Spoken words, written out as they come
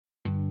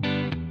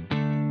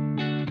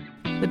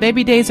The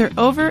baby days are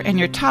over and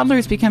your toddler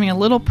is becoming a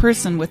little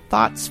person with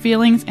thoughts,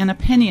 feelings, and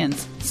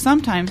opinions,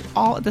 sometimes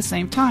all at the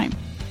same time.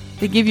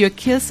 They give you a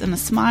kiss and a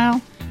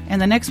smile,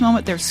 and the next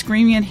moment they're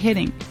screaming and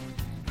hitting.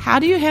 How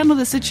do you handle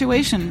the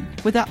situation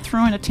without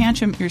throwing a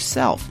tantrum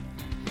yourself?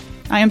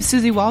 I am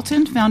Susie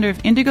Walton, founder of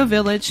Indigo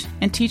Village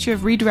and teacher of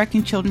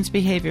redirecting children's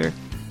behavior,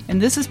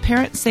 and this is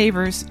Parent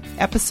Savers,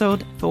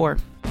 Episode 4.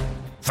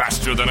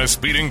 Faster than a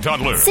speeding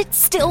toddler. Sit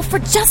still for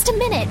just a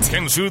minute.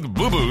 Can soothe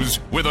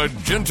boo-boos with a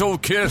gentle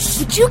kiss.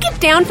 Would you get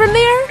down from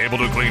there? Able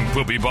to clean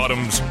poopy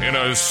bottoms in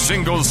a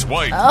single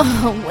swipe.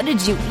 Oh, what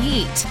did you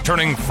eat?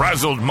 Turning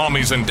frazzled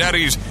mommies and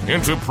daddies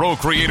into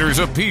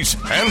procreators of peace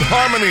and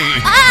harmony.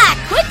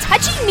 Ah, quit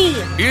touching me.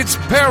 It's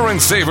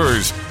Parent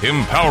Savers,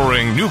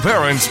 empowering new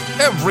parents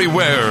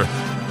everywhere.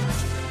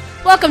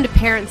 Welcome to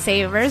Parent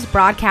Savers,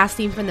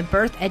 broadcasting from the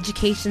Birth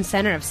Education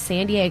Center of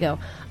San Diego.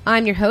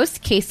 I'm your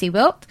host, Casey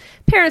Wilt.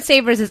 Parent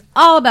Savers is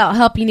all about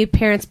helping new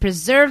parents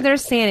preserve their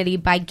sanity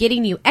by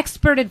getting you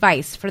expert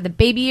advice for the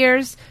baby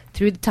years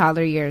through the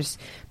toddler years.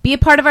 Be a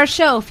part of our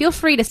show. Feel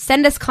free to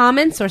send us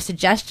comments or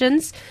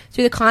suggestions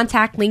through the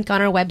contact link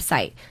on our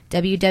website,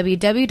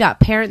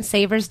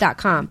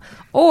 www.parentsavers.com.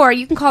 Or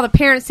you can call the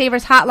Parent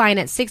Savers hotline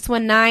at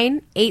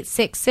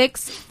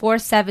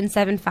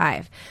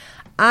 619-866-4775.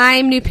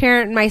 I'm new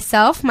parent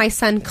myself. My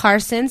son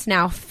Carson's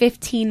now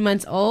 15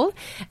 months old,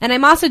 and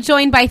I'm also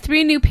joined by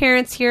 3 new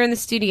parents here in the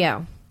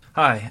studio.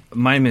 Hi,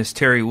 my name is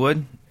Terry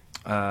Wood.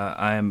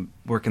 I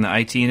work in the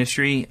IT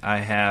industry. I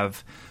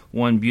have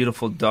one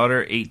beautiful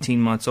daughter,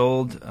 18 months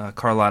old,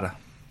 Carlotta.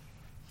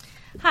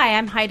 Hi,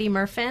 I'm Heidi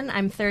Murfin.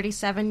 I'm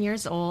 37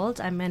 years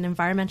old. I'm an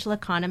environmental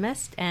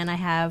economist, and I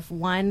have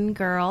one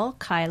girl,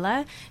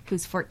 Kyla,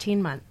 who's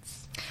 14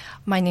 months.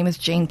 My name is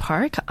Jane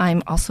Park.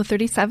 I'm also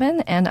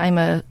 37, and I'm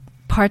a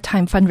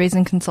part-time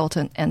fundraising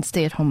consultant and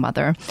stay-at-home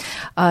mother.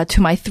 To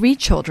my 3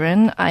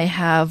 children, I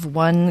have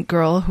one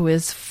girl who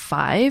is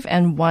 5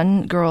 and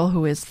one girl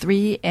who is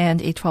 3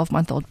 and a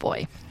 12-month-old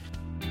boy.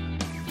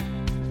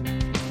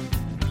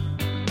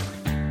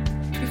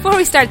 Before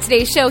we start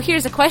today's show,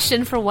 here's a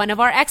question for one of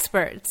our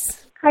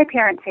experts. Hi,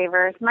 Parent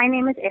Savers. My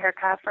name is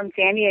Erica from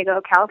San Diego,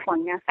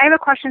 California. I have a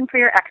question for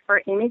your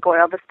expert, Amy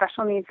Goyle, the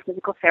special needs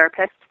physical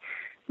therapist.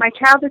 My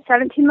child is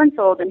 17 months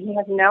old, and he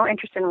has no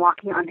interest in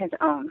walking on his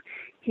own.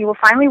 He will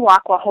finally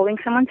walk while holding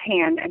someone's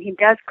hand, and he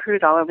does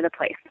cruise all over the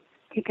place.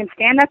 He can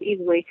stand up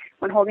easily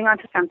when holding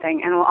onto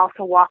something and will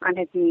also walk on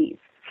his knees.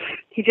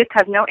 He just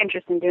has no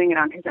interest in doing it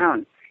on his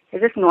own.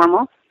 Is this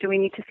normal? Do we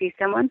need to see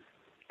someone?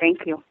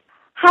 Thank you.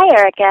 Hi,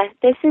 Erica.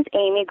 This is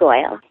Amy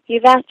Goyle.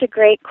 You've asked a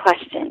great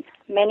question.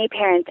 Many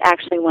parents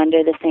actually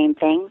wonder the same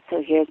thing,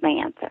 so here's my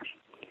answer.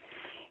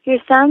 Your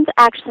son's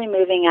actually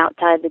moving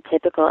outside the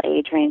typical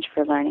age range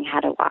for learning how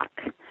to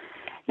walk.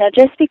 Now,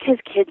 just because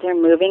kids are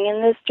moving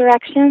in this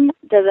direction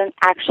doesn't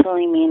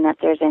actually mean that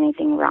there's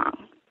anything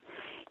wrong.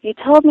 You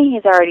told me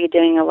he's already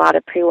doing a lot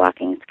of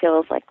pre-walking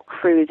skills like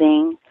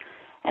cruising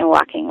and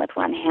walking with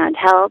one hand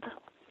held.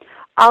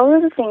 All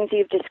of the things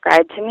you've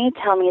described to me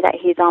tell me that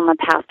he's on the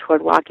path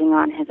toward walking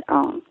on his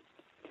own.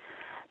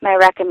 My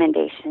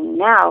recommendation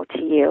now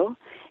to you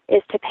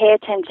is to pay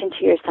attention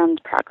to your son's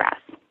progress.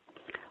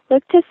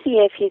 Look to see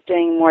if he's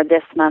doing more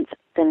this month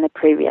than the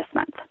previous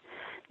month.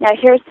 Now,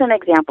 here's some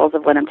examples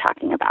of what I'm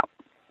talking about.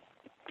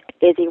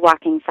 Is he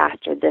walking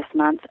faster this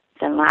month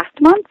than last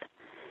month?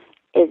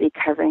 Is he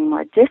covering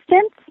more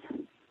distance?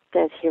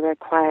 Does he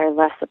require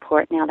less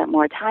support now that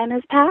more time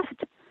has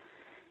passed?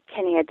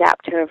 Can he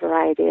adapt to a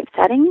variety of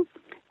settings?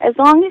 As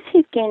long as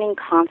he's gaining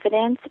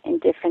confidence in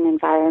different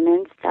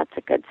environments, that's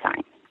a good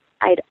sign.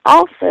 I'd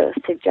also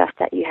suggest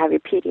that you have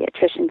your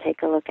pediatrician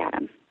take a look at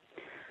him.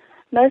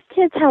 Most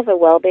kids have a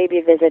well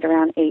baby visit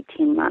around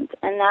 18 months,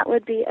 and that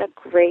would be a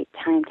great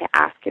time to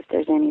ask if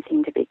there's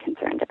anything to be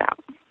concerned about.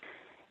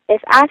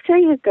 If after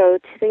you go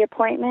to the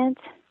appointment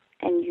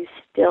and you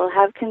still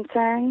have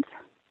concerns,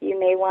 you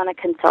may want to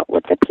consult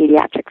with a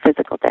pediatric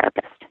physical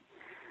therapist.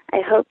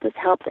 I hope this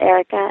helps,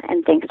 Erica,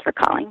 and thanks for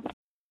calling.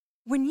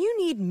 When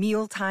you need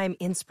mealtime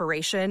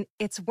inspiration,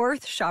 it's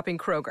worth shopping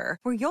Kroger,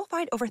 where you'll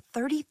find over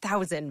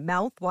 30,000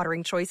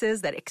 mouth-watering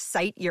choices that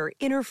excite your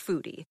inner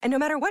foodie. And no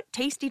matter what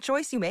tasty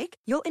choice you make,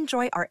 you'll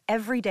enjoy our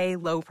everyday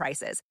low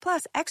prices,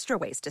 plus extra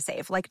ways to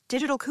save, like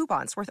digital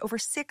coupons worth over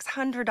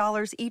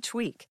 $600 each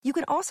week. You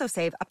can also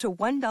save up to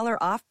 $1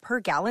 off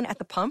per gallon at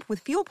the pump with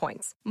fuel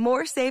points.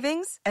 More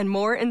savings and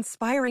more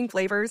inspiring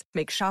flavors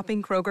make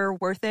shopping Kroger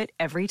worth it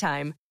every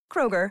time.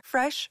 Kroger,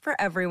 fresh for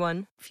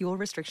everyone. Fuel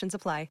restrictions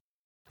apply.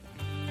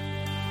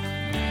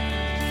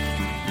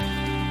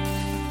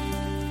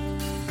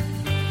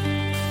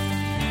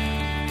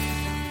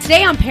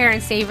 Today on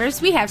Parent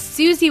Savers, we have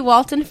Susie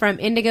Walton from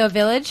Indigo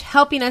Village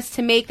helping us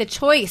to make the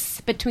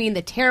choice between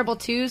the terrible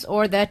twos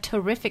or the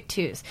terrific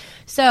twos.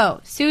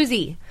 So,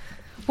 Susie,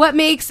 what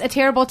makes a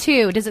terrible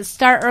 2? Does it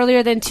start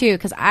earlier than 2?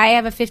 Because I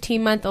have a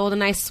 15-month-old,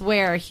 and I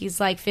swear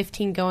he's like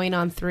 15 going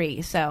on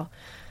 3. So,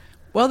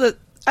 Well,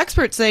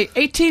 experts say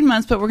 18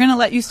 months, but we're going to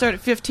let you start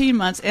at 15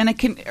 months, and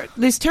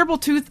these terrible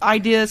tooth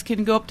ideas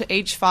can go up to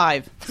age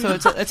 5. So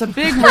it's a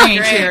big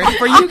range here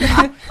for you.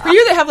 For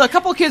you that have a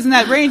couple kids in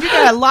that range, you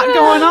got a lot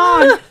going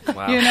on.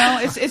 Wow. You know,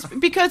 it's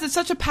because it's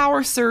such a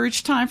power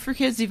surge time for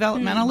kids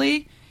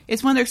developmentally.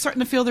 It's when they're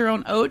starting to feel their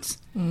own oats.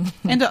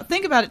 And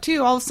think about it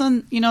too. All of a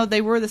sudden, you know,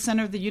 they were the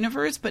center of the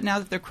universe, but now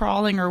that they're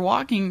crawling or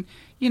walking,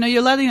 you know,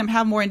 you're letting them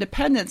have more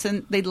independence,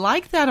 and they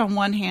like that on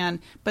one hand,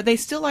 but they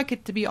still like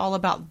it to be all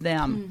about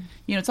them.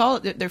 You know, it's all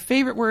their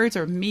favorite words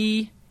are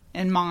me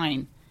and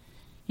mine.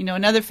 You know,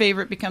 another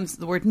favorite becomes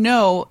the word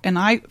no, and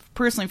I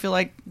personally feel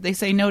like they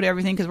say no to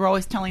everything because we're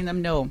always telling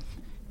them no.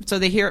 So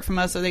they hear it from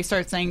us, so they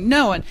start saying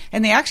no,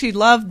 and they actually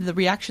love the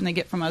reaction they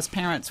get from us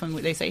parents when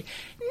they say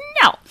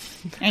no,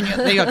 and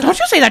they go, "Don't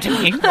you say that to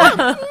me."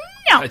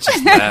 No. I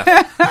just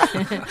laugh.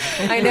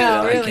 I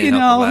know, I really. can't You help but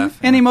know, laugh.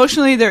 and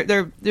emotionally,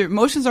 their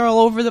emotions are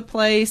all over the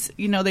place.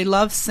 You know, they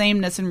love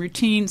sameness and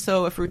routine.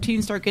 So if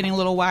routines start getting a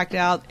little whacked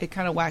out, it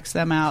kind of whacks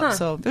them out.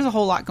 So there's a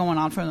whole lot going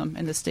on for them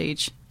in this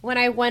stage. When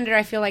I wonder,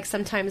 I feel like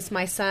sometimes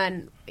my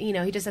son, you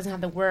know, he just doesn't have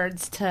the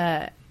words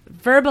to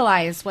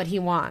verbalize what he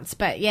wants.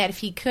 But yet, if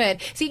he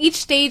could. See, each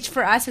stage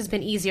for us has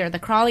been easier. The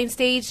crawling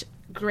stage,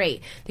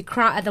 great.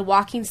 The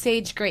walking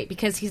stage, great.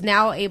 Because he's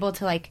now able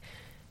to, like,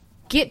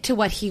 get to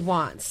what he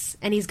wants,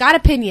 and he's got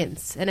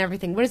opinions and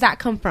everything. Where does that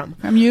come from?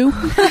 From you?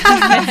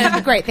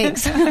 Great,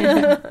 thanks.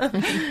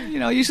 You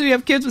know, usually you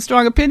have kids with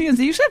strong opinions.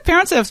 You usually have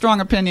parents that have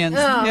strong opinions.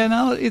 Oh. You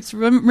know, it's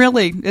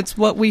really,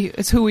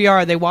 it's who we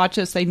are. They watch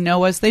us. They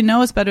know us. They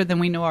know us better than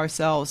we know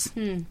ourselves.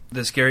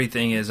 The scary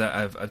thing is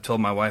I've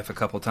told my wife a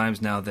couple times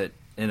now that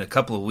in a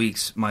couple of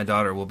weeks my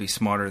daughter will be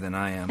smarter than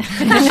I am.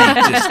 She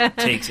just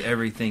takes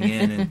everything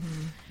in, and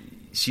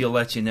she'll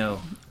let you know.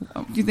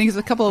 Do you think it's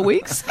a couple of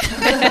weeks?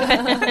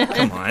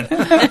 Come on.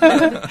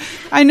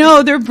 I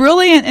know, they're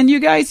brilliant. And you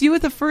guys, you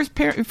with the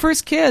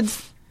first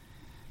kids,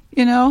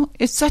 you know,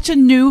 it's such a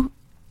new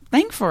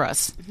thing for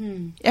us.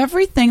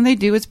 Everything they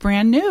do is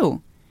brand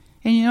new.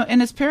 And, you know,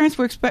 and as parents,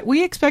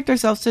 we expect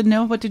ourselves to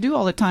know what to do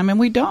all the time, and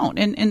we don't.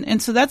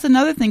 And so that's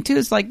another thing, too.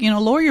 It's like, you know,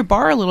 lower your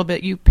bar a little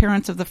bit, you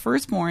parents of the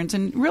firstborns,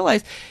 and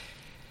realize,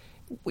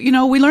 you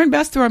know, we learn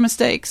best through our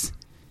mistakes.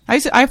 I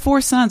have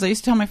 4 sons. I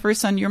used to tell my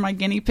first son, "You're my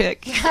guinea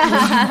pig."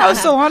 I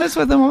was so honest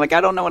with him. I'm like, "I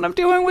don't know what I'm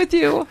doing with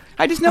you.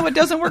 I just know what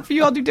doesn't work for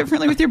you. I'll do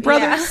differently with your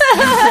brothers."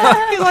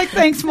 He's like,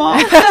 "Thanks,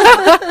 Mom."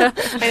 I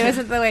know,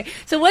 isn't the way.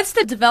 So what's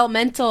the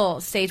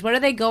developmental stage? What are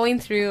they going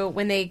through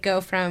when they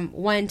go from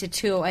 1 to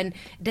 2? And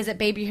does it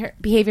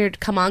behavior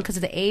come on because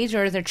of the age,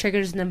 or is there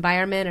triggers in the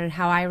environment or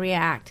how I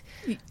react?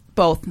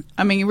 Both.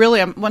 I mean,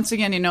 really, once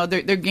again, you know,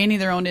 they're gaining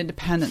their own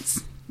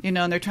independence. You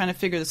know, and they're trying to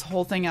figure this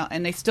whole thing out,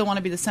 and they still want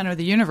to be the center of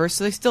the universe,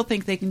 so they still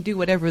think they can do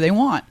whatever they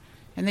want.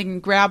 And they can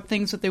grab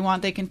things that they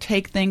want, they can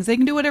take things, they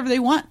can do whatever they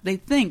want, they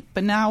think.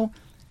 But now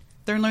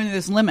they're learning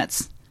there's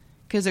limits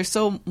because they're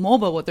so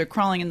mobile with their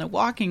crawling and the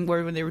walking,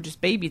 where when they were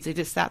just babies, they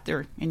just sat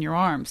there in your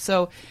arms.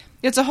 So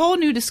it's a whole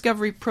new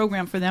discovery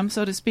program for them,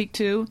 so to speak,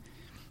 too.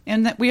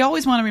 And that we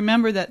always want to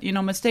remember that, you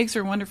know, mistakes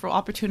are wonderful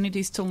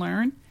opportunities to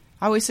learn.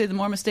 I always say the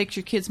more mistakes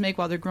your kids make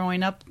while they're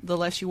growing up, the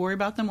less you worry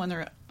about them when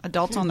they're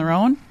adults on their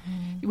own.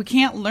 We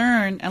can't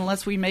learn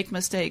unless we make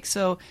mistakes.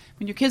 So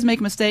when your kids make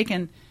a mistake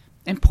and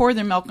pour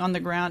their milk on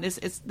the ground,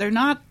 they're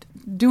not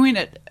doing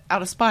it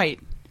out of spite.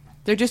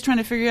 They're just trying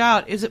to figure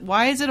out,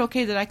 why is it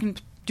okay that I can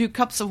do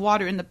cups of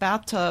water in the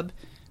bathtub,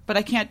 but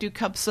I can't do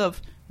cups of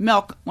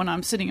milk when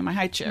I'm sitting in my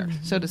high chair,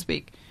 so to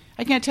speak.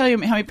 I can't tell you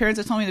how many parents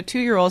have told me their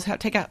 2-year-olds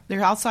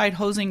they're outside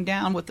hosing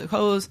down with the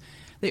hose.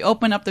 They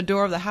open up the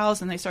door of the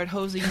house and they start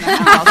hosing the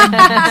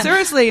house.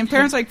 Seriously, and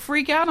parents like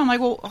freak out. I'm like,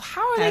 well,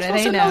 how are they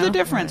supposed to know the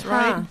difference,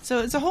 right? So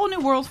it's a whole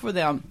new world for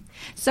them.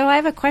 So I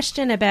have a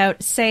question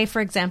about, say,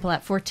 for example,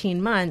 at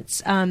 14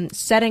 months,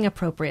 setting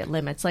appropriate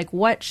limits. Like,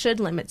 what should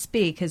limits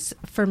be? Because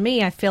for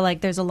me, I feel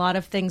like there's a lot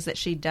of things that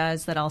she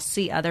does that I'll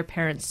see other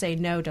parents say,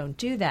 no, don't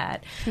do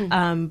that.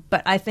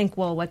 But I think,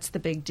 well, what's the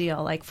big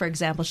deal? Like, for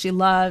example, she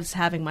loves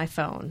having my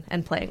phone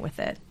and playing with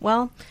it.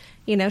 Well,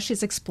 you know,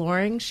 she's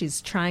exploring,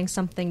 she's trying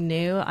something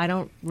new. I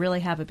don't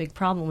really have a big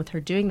problem with her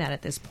doing that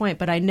at this point,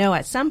 but I know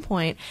at some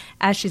point,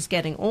 as she's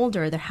getting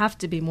older, there have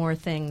to be more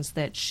things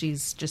that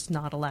she's just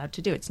not allowed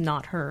to do. It's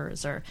not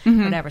hers or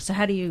whatever. So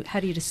how do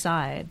you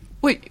decide?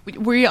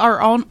 We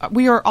are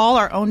all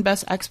our own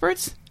best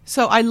experts.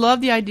 So I love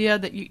the idea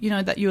that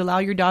that you allow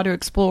your daughter to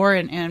explore,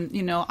 and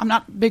you know, I'm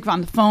not big on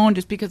the phone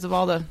just because of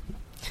all the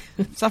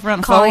stuff around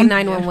the calling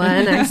phone.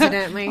 911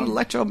 accidentally.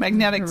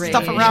 Electromagnetic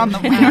stuff around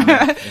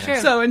the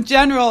So in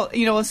general,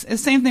 you know, it's the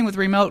same thing with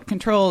remote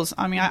controls.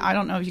 I mean, I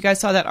don't know if you guys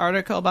saw that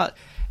article about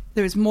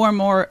there's more and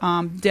more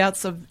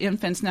deaths of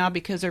infants now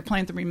because they're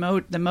playing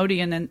the Modi,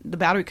 and then the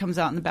battery comes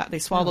out and they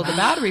swallow the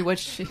battery,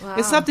 which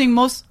is something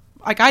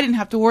I didn't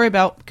have to worry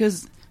about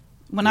because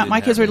when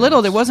my kids were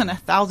little, there wasn't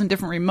 1,000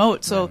 different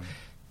remotes. So,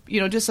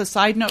 you know, just a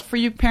side note for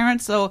you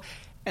parents. So,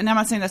 and I'm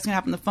not saying that's going to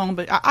happen on the phone,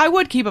 but I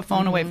would keep a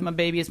phone away from a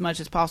baby as much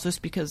as possible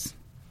just because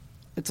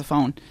it's a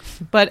phone.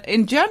 But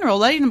in general,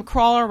 letting them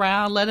crawl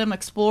around, let them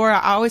explore.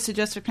 I always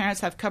suggest to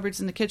parents have cupboards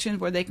in the kitchen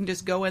where they can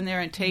just go in there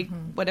and take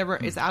whatever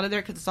is out of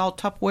there because it's all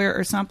Tupperware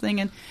or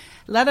something, and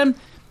let them,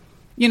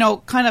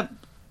 kind of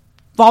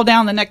fall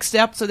down the next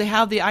step so they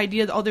have the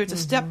idea that, there's a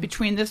step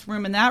between this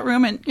room and that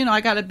room, and,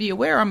 I got to be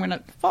aware I'm going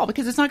to fall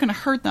because it's not going to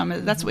hurt them.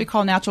 That's what we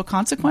call natural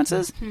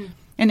consequences.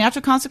 And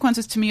natural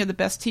consequences, to me, are the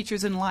best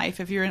teachers in life.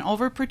 If you're an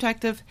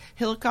overprotective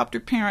helicopter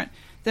parent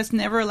that's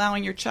never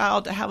allowing your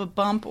child to have a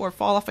bump or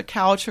fall off a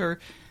couch or,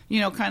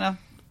 kind of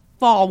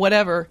fall,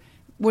 whatever,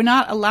 we're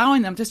not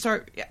allowing them to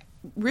start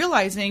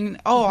realizing,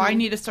 I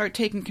need to start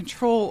taking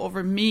control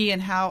over me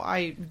and how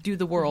I do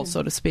the world,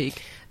 so to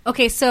speak.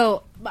 Okay,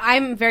 so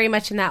I'm very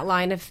much in that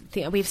line of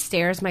we have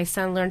stairs. My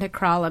son learned to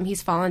crawl them.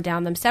 He's fallen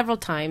down them several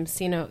times,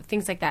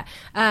 things like that.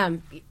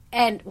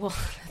 And, well,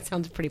 that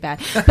sounds pretty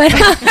bad. But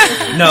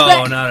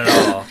no, not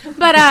at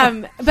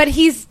all. But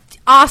he's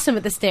awesome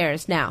at the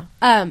stairs now.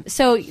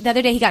 So the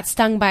other day he got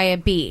stung by a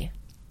bee.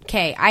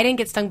 Okay, I didn't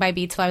get stung by a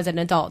bee till I was an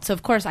adult. So,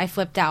 of course, I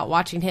flipped out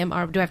watching him.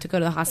 Or do I have to go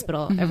to the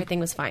hospital? Everything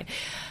was fine.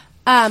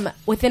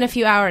 Within a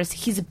few hours,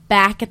 he's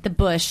back at the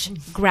bush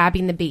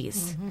grabbing the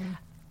bees.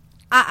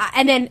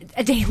 And then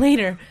a day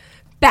later,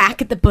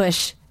 back at the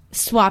bush,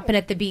 swapping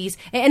at the bees.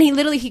 And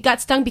he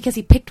got stung because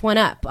he picked one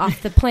up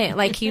off the plant.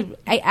 Like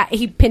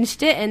he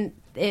pinched it and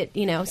it,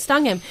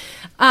 stung him.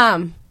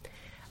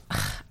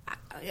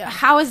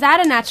 How is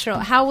that a natural?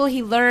 How will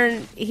he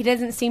learn? He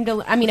doesn't seem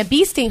to. I mean, a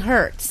bee sting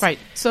hurts. Right.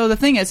 So the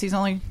thing is, he's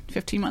only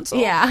 15 months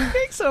old. Yeah.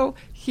 Okay, so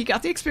he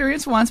got the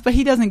experience once, but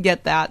he doesn't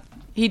get that.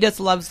 He just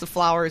loves the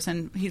flowers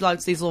and he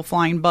loves these little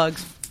flying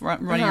bugs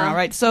running around,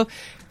 right? So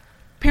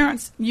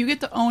parents, you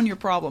get to own your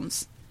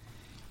problems.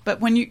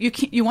 But when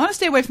you want to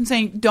stay away from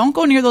saying, don't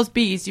go near those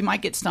bees, you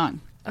might get stung.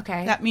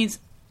 Okay. That means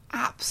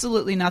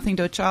absolutely nothing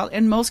to a child.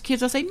 And most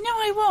kids will say, no,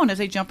 I won't, as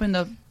they jump in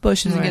the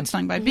bushes and get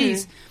stung by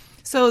bees.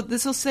 So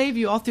this will save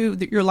you all through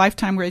your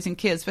lifetime raising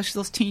kids, especially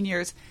those teen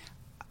years.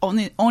 Own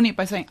it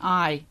by saying,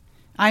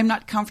 I'm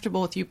not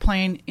comfortable with you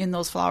playing in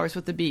those flowers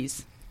with the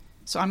bees.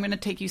 So I'm going to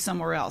take you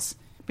somewhere else.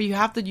 But you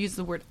have to use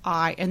the word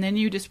I, and then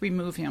you just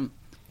remove him.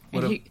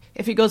 And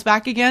if he goes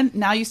back again,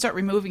 now you start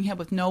removing him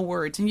with no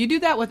words. And you do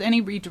that with any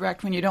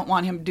redirect when you don't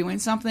want him doing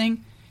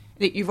something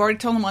that you've already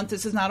told him once,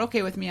 this is not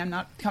okay with me. I'm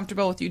not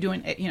comfortable with you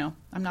doing it.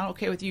 I'm not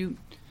okay with you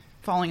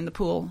falling in the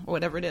pool or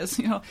whatever it is.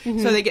 So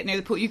they get near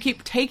the pool. You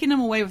keep taking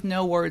him away with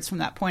no words from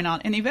that point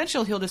on. And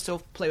eventually he'll just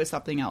still play with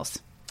something else.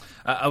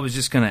 I was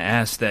just going to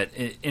ask that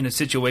in a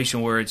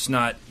situation where it's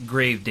not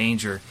grave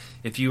danger,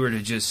 if you were to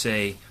just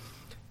say,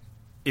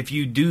 if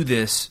you do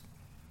this,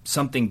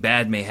 something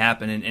bad may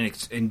happen,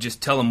 and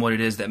just tell them what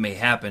it is that may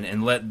happen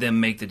and let them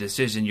make the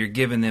decision. You're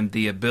giving them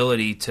the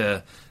ability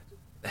to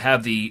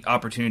have the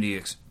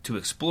opportunity to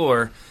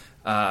explore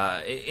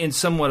in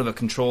somewhat of a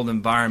controlled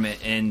environment,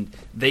 and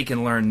they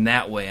can learn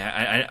that way.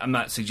 I'm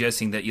not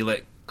suggesting that you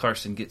let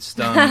Carson get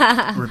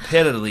stung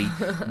repeatedly,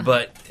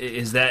 but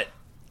is that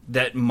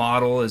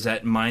model, is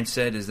that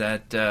mindset, is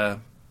that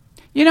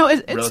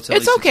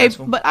it's okay,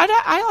 successful? but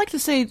I like to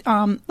say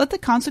let the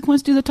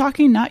consequence do the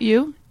talking, not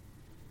you.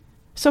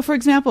 So, for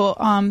example,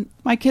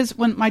 my kids,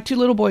 when my two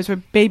little boys were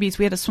babies,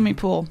 we had a swimming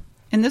pool.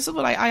 And this is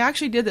what I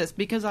actually did this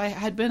because I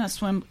had been a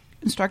swim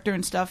instructor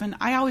and stuff, and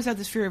I always had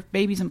this fear of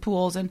babies and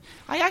pools. And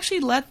I actually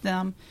let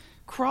them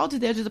crawl to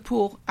the edge of the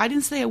pool. I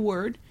didn't say a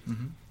word.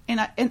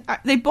 And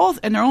they both,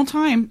 in their own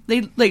time,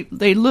 they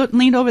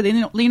leaned over,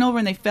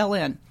 and they fell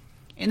in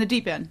the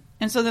deep end.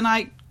 And so then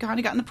I kind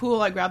of got in the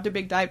pool. I grabbed their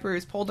big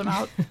diapers, pulled them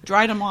out,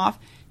 dried them off,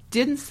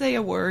 didn't say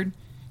a word.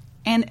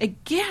 And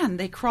again,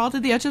 they crawled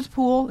to the edge of the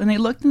pool, and they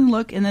looked,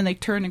 and then they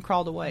turned and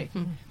crawled away.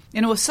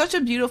 And it was such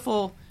a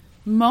beautiful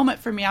moment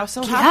for me. I was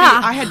so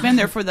happy I had been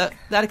there for that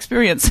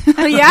experience.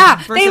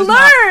 Yeah, they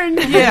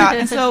learned. Yeah,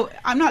 and so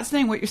I'm not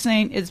saying what you're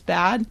saying is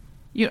bad.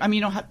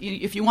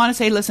 If you want to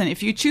say, listen,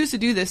 if you choose to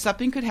do this,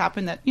 something could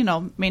happen that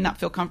may not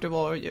feel comfortable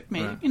or it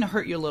may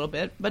hurt you a little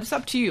bit. But it's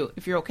up to you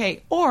if you're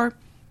okay, or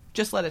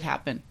just let it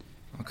happen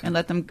and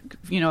let them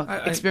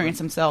experience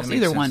themselves.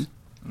 Either one.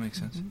 That makes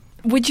sense.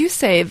 Would you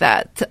say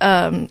that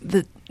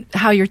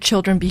how your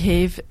children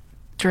behave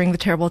during the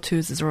terrible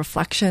twos is a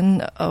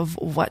reflection of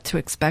what to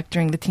expect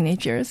during the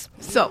teenage years?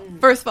 So,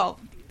 first of all,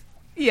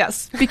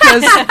 yes,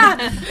 because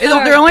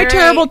they're only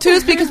terrible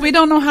twos because we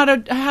don't know how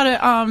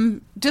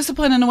to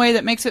discipline in a way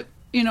that makes it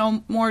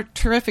more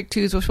terrific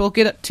twos, which we'll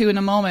get up to in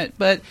a moment.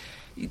 But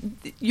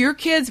your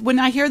kids, when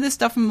I hear this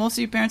stuff from most of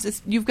your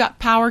parents, you've got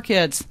power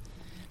kids.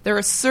 They're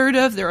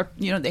assertive.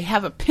 They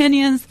have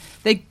opinions.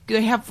 They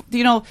have,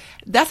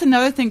 that's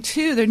another thing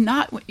too. They're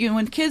not,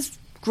 when kids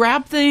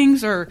grab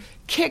things or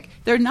kick,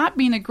 they're not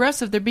being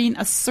aggressive. They're being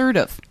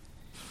assertive.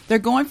 They're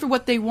going for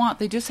what they want.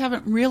 They just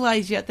haven't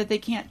realized yet that they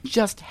can't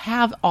just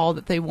have all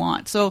that they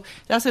want. So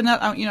that's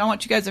another, I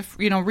want you guys to,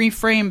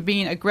 reframe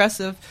being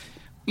aggressive,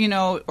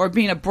 or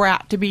being a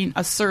brat to being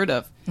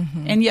assertive.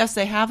 And yes,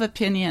 they have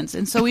opinions.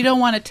 And so we don't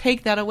want to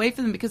take that away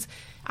from them because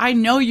I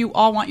know you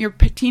all want your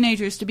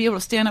teenagers to be able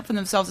to stand up for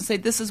themselves and say,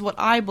 this is what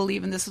I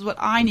believe and this is what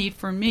I need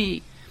for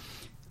me.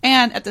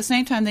 And at the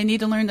same time, they need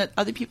to learn that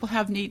other people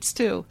have needs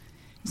too.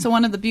 So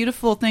one of the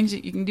beautiful things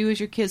that you can do as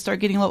your kids start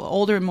getting a little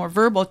older and more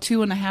verbal,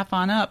 2.5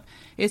 on up,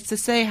 is to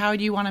say, how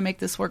do you want to make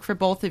this work for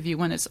both of you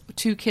when it's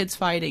two kids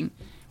fighting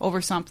over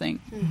something?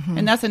 Mm-hmm.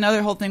 And that's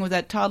another whole thing with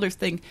that toddlers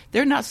thing.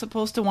 They're not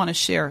supposed to want to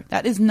share.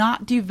 That is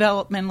not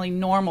developmentally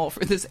normal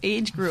for this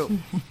age group.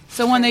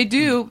 So when they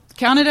do,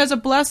 count it as a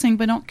blessing,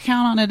 but don't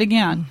count on it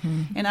again.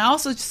 Mm-hmm. And I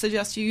also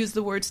suggest you use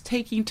the words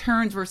taking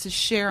turns versus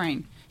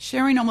sharing.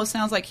 Sharing almost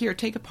sounds like, here,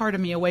 take a part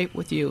of me away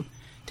with you.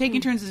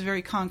 Taking turns is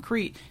very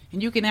concrete,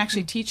 and you can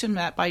actually teach them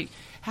that by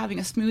having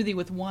a smoothie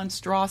with one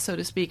straw, so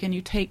to speak, and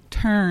you take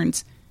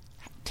turns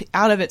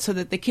out of it so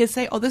that the kids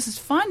say, oh, this is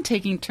fun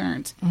taking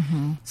turns.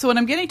 Mm-hmm. So what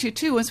I'm getting to,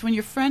 too, is when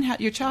your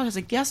your child has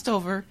a guest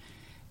over,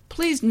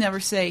 please never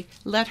say,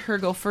 let her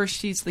go first,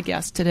 she's the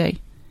guest today.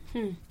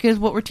 Because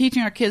what we're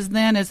teaching our kids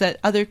then is that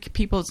other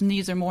people's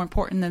needs are more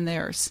important than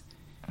theirs.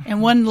 And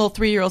one little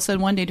 3-year-old said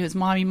one day to his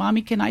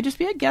Mommy, can I just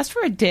be a guest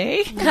for a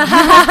day?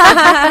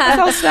 I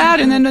felt sad.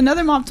 And then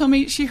another mom told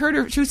me she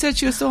said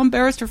she was so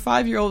embarrassed her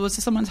 5-year-old was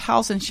at someone's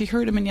house and she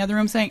heard him in the other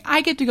room saying,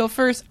 I get to go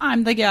first,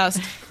 I'm the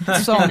guest.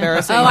 It's so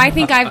embarrassing. Oh, I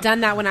think I've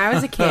done that when I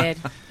was a kid.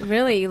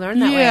 Really, you learn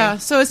that way. Yeah,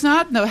 so it's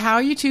not, how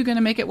are you two going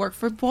to make it work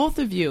for both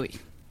of you,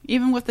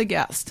 even with the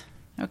guest?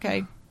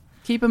 Okay?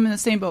 Keep them in the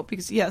same boat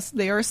because, yes,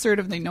 they are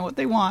assertive. They know what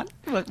they want.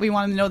 But we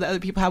want them to know that other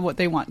people have what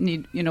they want,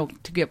 need,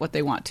 to get what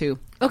they want, too.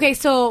 Okay,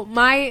 so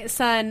my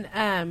son,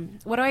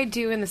 what do I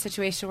do in the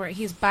situation where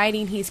he's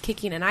biting, he's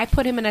kicking, and I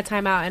put him in a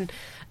timeout, and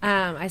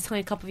I was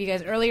telling a couple of you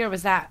guys earlier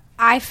was that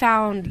I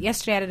found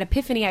yesterday at an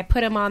epiphany, I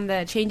put him on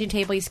the changing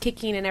table, he's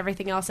kicking and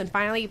everything else, and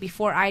finally,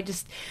 before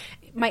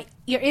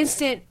your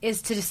instinct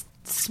is to just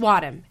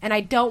swat him, and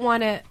I don't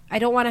want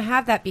to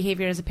have that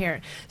behavior as a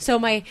parent.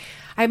 So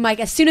I'm like,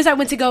 as soon as I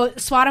went to go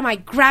swat him, I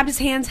grabbed his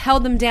hands,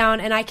 held them down,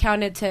 and I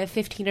counted to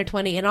 15 or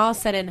 20, and all of a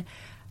sudden,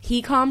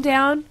 he calmed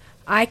down,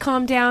 I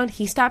calmed down,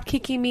 he stopped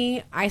kicking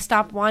me, I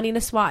stopped wanting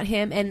to swat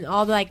him, and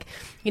all the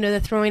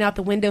throwing out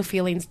the window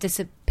feelings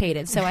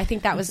dissipated. So I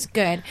think that was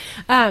good.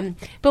 But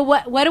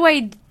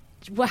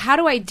how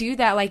do I do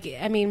that? I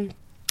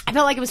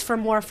felt like it was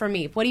more for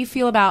me. What do you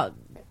feel about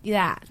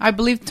that? I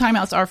believe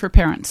timeouts are for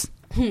parents.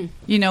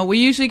 We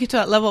usually get to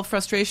that level of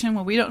frustration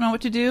when we don't know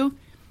what to do.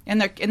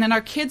 And then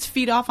our kids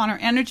feed off on our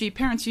energy.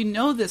 Parents, you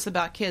know this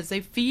about kids. They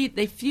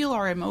feel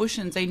our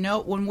emotions. They know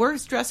when we're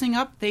stressing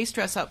up, they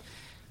stress up.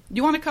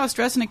 You want to cause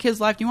stress in a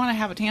kid's life? You want to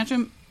have a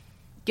tantrum?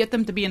 Get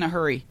them to be in a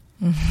hurry.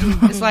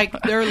 It's like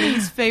their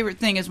least favorite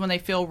thing is when they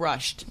feel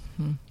rushed.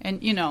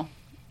 And,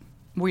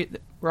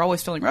 we're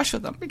always feeling rushed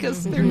with them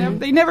because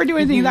they never do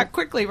anything that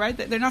quickly, right?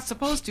 They're not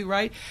supposed to,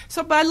 right?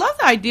 So, but I love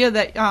the idea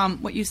that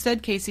what you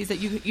said, Casey, is that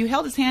you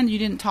held his hand, you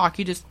didn't talk,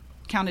 you just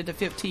counted to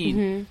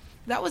 15.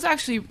 That was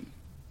actually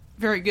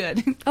very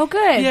good. Oh,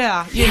 good.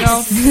 Yeah,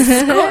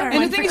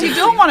 And the thing is, you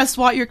don't want to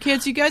swat your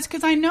kids, you guys,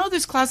 because I know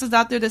there's classes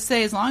out there that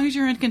say as long as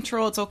you're in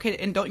control, it's okay,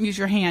 and don't use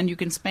your hand, you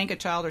can spank a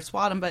child or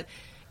swat them, but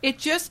it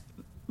just...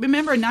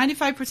 Remember,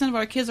 95% of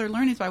our kids are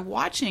learning by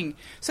watching.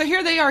 So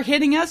here they are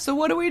hitting us, so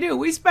what do?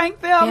 We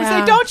spank them and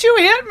say, don't you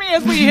hit me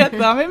as we hit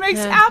them. It makes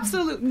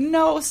absolute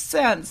no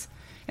sense.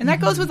 And that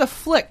goes with a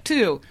flick,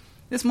 too.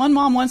 This one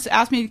mom once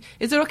asked me,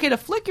 is it okay to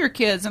flick your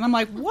kids? And I'm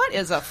like, what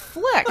is a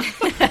flick?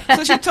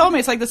 So she told me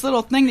it's like this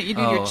little thing that you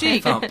do to your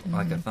cheek. Like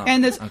a thump.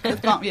 And this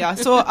thump, yeah.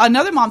 So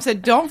another mom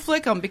said, don't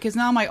flick them, because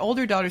now my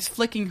older daughter's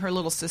flicking her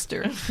little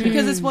sister.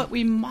 Because it's what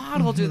we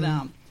model to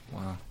them.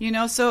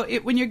 Wow. So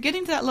when you're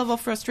getting to that level of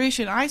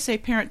frustration, I say,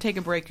 parent, take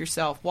a break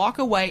yourself. Walk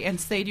away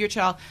and say to your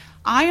child,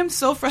 I am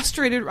so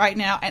frustrated right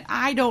now, and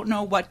I don't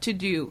know what to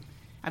do.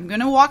 I'm going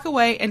to walk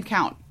away and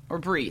count or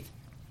breathe.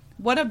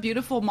 What a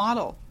beautiful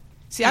model.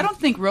 See, I don't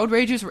think road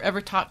ragers were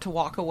ever taught to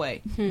walk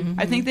away.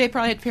 I think they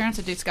probably had parents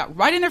that just got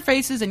right in their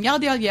faces and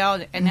yelled,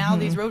 and now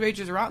these road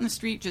ragers are out in the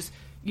street just,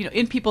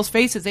 in people's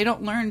faces. They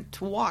don't learn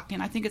to walk,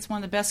 and I think it's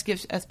one of the best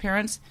gifts as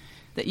parents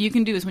that you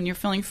can do is when you're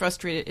feeling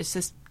frustrated is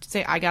just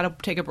say, I got to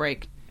take a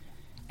break.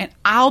 And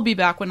I'll be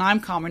back when I'm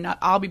calmer, not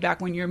I'll be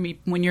back when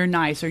you're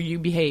nice or you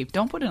behave.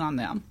 Don't put it on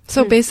them.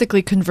 So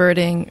basically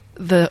converting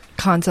the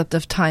concept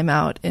of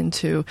timeout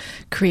into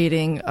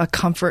creating a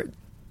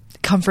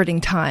comforting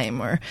time,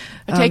 or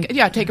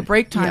take a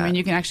break time, and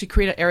you can actually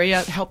create an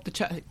area to help the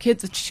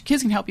kids. The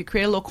kids can help you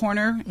create a little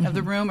corner of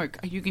the room, or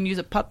you can use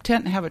a pup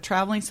tent and have a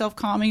traveling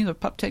self-calming. The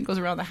pup tent goes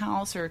around the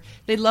house, or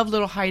they love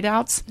little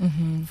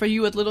hideouts. For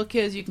you with little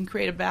kids, you can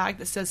create a bag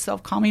that says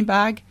self-calming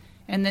bag,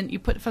 and then you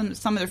put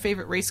some of their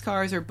favorite race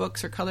cars or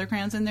books or color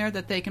crayons in there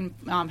that they can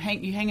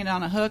hang it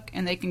on a hook,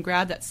 and they can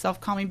grab that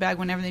self-calming bag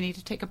whenever they need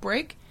to take a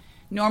break.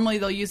 Normally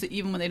they'll use it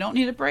even when they don't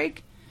need a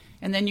break.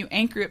 And then you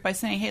anchor it by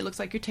saying, hey, it looks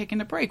like you're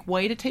taking a break.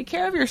 Way to take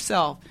care of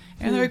yourself.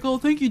 And they're like, oh,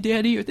 thank you,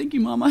 Daddy, or thank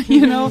you, Mama,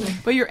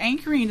 But you're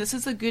anchoring. This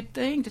is a good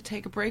thing to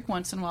take a break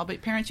once in a while.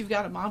 But parents, you've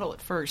got to model it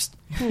first.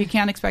 You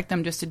can't expect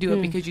them just to do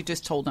it because you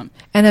just told them.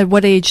 And at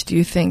what age do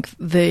you think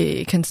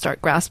they can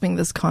start grasping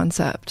this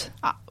concept?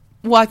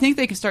 Well, I think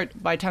they can start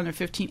by the time they're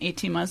 15,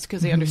 18 months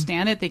because they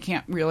understand it. They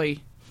can't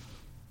really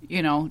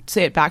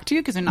say it back to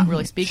you because they're not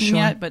really speaking Sure.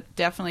 yet, but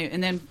definitely.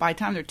 And then by the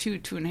time they're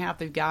 2.5,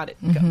 they've got it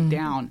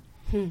down.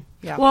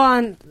 Yeah.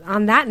 Well,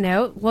 on that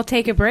note, we'll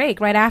take a break.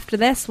 Right after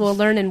this, we'll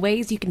learn in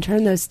ways you can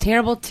turn those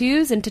terrible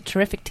twos into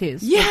terrific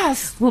twos.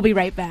 Yes. We'll be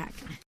right back.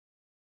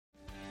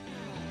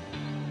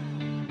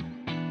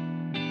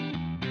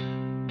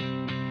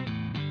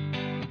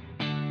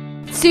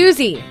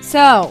 Susie,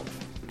 so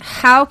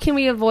how can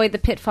we avoid the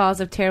pitfalls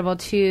of terrible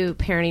two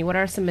parenting? What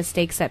are some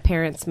mistakes that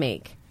parents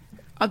make?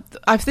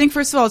 I think,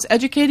 first of all, it's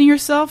educating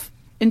yourself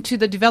into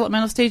the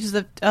developmental stages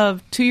of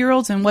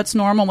 2-year-olds and what's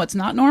normal and what's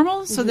not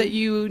normal, so that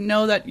you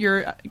know that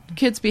your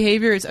kid's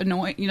behavior is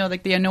annoying,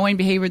 like the annoying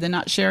behavior, the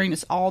not sharing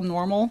is all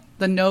normal.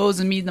 The no's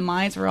and me, the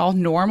minds are all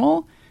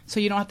normal, so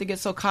you don't have to get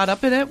so caught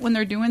up in it when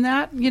they're doing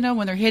that,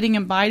 when they're hitting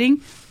and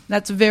biting.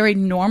 That's very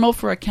normal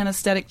for a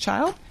kinesthetic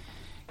child.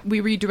 We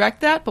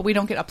redirect that, but we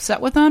don't get upset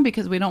with them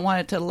because we don't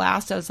want it to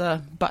last as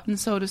a button,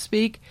 so to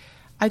speak.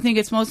 I think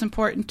it's most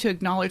important to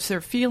acknowledge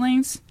their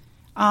feelings.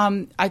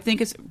 I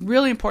think it's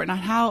really important on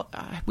how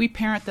we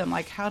parent them,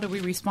 like how do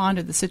we respond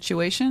to the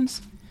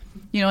situations.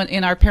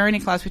 In our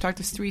parenting class, we talked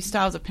there's 3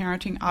 styles of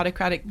parenting: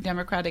 autocratic,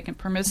 democratic, and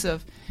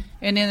permissive.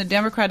 And in the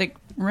democratic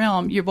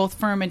realm, you're both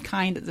firm and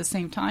kind at the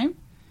same time.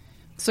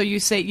 So you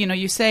say,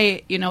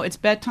 it's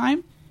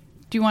bedtime.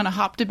 Do you want to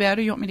hop to bed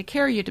or you want me to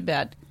carry you to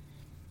bed?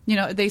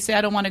 They say,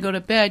 I don't want to go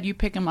to bed. You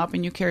pick them up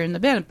and you carry them to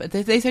bed. But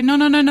they say, no,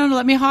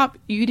 let me hop.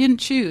 You didn't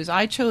choose.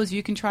 I chose.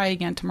 You can try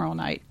again tomorrow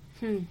night.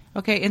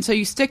 Okay, and so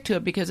you stick to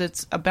it because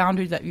it's a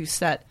boundary that you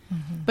set.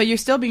 But you're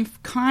still being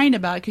kind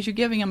about it because you're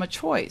giving them a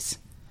choice.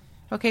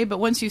 Okay, but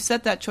once you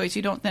set that choice,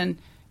 you don't then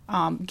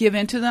give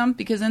in to them,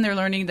 because then they're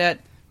learning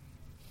that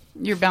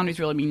your boundaries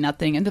really mean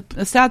nothing. And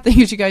the sad thing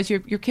is, you guys, your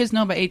kids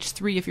know by age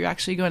 3 if you're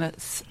actually going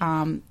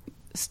to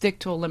stick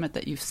to a limit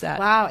that you've set.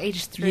 Wow,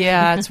 age 3.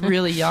 Yeah, it's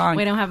really young.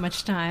 We don't have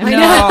much time.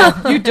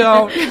 No, you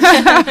don't.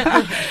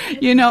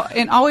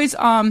 And always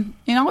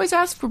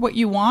ask for what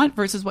you want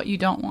versus what you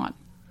don't want.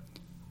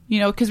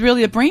 Because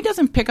really the brain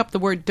doesn't pick up the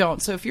word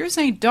don't. So if you're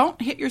saying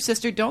don't hit your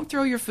sister, don't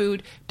throw your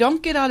food,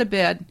 don't get out of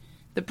bed,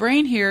 the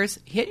brain hears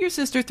hit your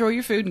sister, throw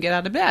your food, and get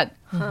out of bed.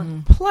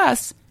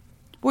 Plus,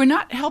 we're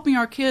not helping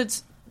our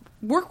kids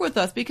work with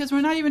us because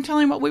we're not even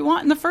telling them what we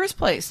want in the first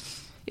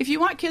place. If you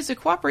want kids to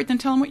cooperate, then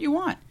tell them what you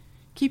want.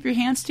 Keep your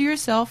hands to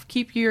yourself.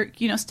 Keep your,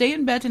 stay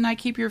in bed tonight.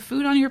 Keep your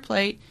food on your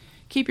plate.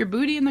 Keep your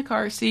booty in the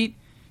car seat.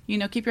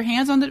 Keep your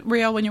hands on the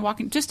rail when you're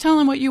walking. Just tell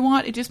them what you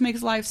want. It just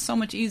makes life so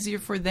much easier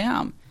for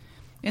them.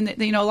 And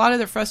a lot of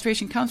their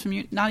frustration comes from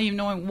you not even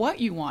knowing what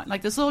you want.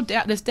 Like this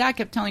dad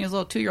kept telling his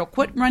little 2-year-old,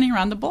 quit running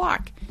around the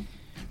block.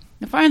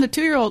 And finally the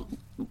 2-year-old,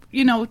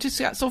 just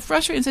got so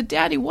frustrated and said,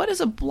 Daddy, what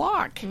is a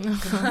block?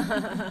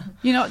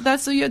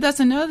 That's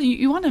another thing.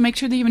 You want to make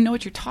sure they even know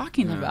what you're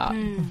talking about,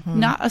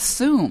 not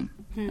assume.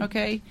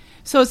 Okay?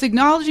 So it's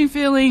acknowledging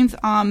feelings,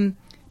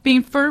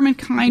 being firm and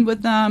kind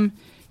with them.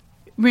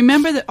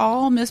 Remember that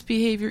all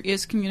misbehavior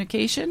is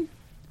communication.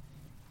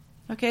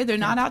 Okay? They're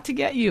not out to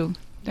get you.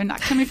 They're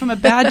not coming from a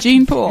bad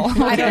gene pool.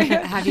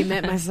 Have you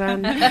met my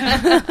son?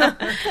 Well,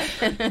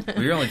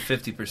 you're only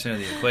 50% of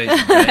the equation,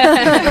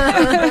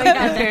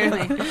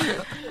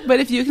 right? But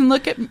if you can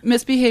look at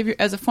misbehavior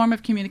as a form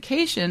of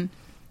communication,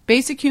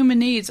 basic human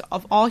needs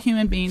of all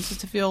human beings is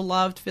to feel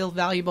loved, feel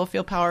valuable,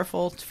 feel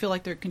powerful, to feel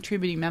like they're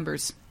contributing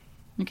members.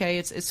 Okay,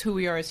 it's who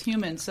we are as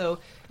humans. So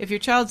if your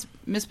child's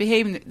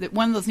misbehaving, that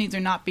one of those needs are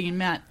not being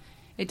met,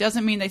 it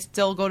doesn't mean they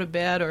still go to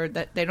bed or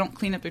that they don't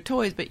clean up their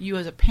toys, but you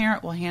as a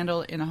parent will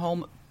handle it in a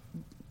whole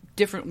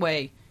different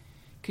way.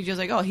 Because you're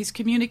like, oh, he's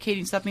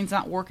communicating something's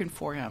not working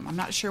for him. I'm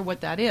not sure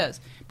what that is.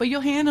 But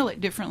you'll handle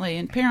it differently.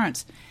 And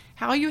parents,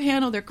 how you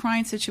handle their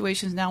crying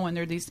situations now when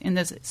they're in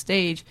this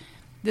stage,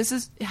 this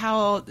is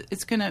how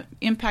it's going to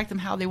impact them,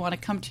 how they want to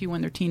come to you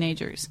when they're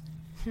teenagers.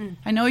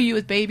 I know you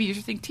as babies,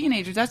 you think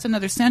teenagers, that's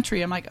another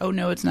century. I'm like, oh,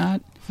 no, it's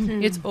not.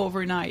 It's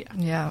overnight.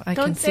 Yeah, I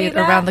Don't can say see it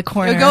that. around the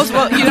corner. It goes,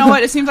 well, you know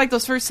what? It seems like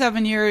those first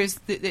 7 years,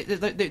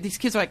 these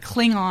kids are like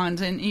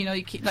Klingons, and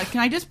can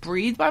I just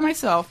breathe by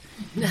myself?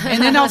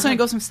 And then all of a sudden it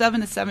goes from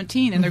 7 to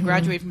 17, and they're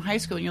graduating from high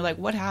school, and you're like,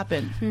 what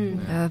happened?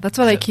 That's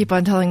what I keep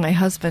on telling my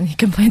husband. He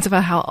complains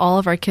about how all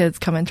of our kids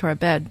come into our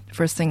bed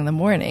first thing in the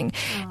morning,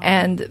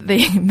 and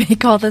they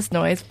make all this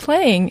noise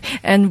playing,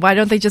 and why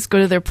don't they just go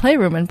to their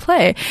playroom and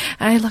play?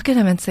 And I look at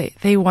him and say,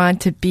 they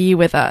want to be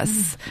with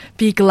us.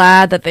 Be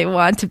glad that they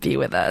want to be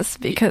with us,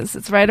 because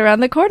it's right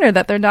around the corner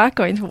that they're not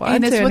going to want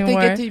and it's to what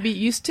anymore. they get to be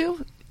used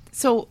to.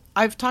 So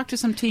I've talked to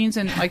some teens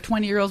and like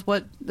 20-year-olds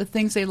what the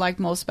things they like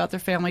most about their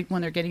family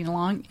when they're getting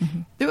along.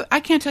 I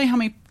can't tell you how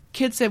many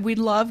kids said we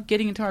love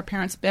getting into our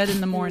parents' bed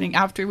in the morning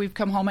after we've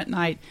come home at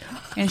night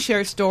and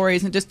share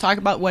stories and just talk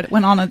about what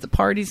went on at the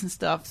parties and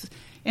stuff.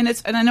 And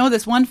I know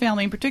this one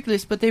family in particular,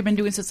 but they've been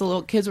doing since the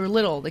little kids were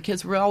little. The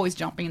kids were always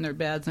jumping in their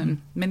beds,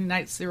 and many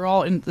nights they were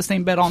all in the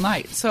same bed all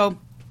night. So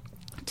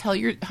tell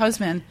your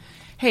husband,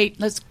 hey,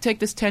 let's take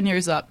this 10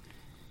 years up.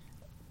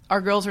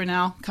 Our girls are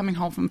now coming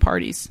home from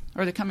parties,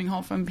 or they're coming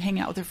home from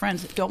hanging out with their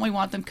friends. Don't we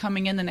want them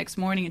coming in the next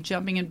morning and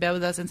jumping in bed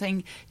with us and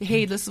saying,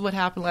 hey, this is what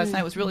happened last night.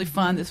 It was really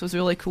fun. This was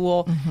really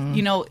cool.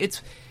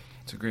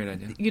 It's a great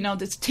idea.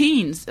 It's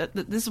teens.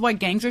 This is why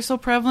gangs are so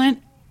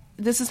prevalent.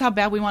 This is how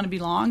bad we want to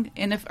belong.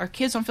 And if our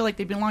kids don't feel like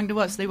they belong to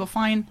us, they will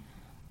find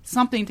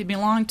something to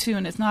belong to,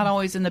 and it's not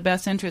always in the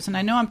best interest. And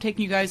I know I'm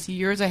taking you guys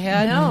years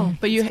ahead,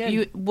 but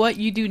what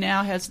you do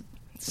now has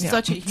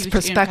such a huge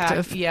perspective.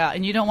 Impact. Yeah,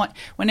 and you don't want,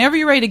 whenever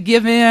you're ready to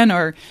give in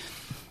or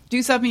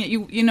do something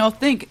that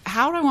think,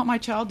 how do I want my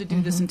child to do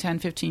this in 10,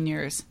 15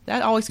 years?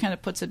 That always kind of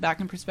puts it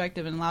back in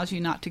perspective and allows you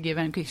not to give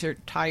in because you're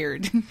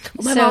tired.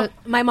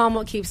 My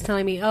mom keeps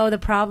telling me, the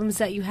problems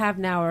that you have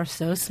now are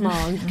so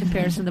small in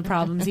comparison to the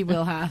problems you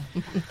will have.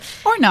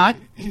 Or not,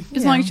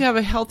 as long as you have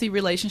a healthy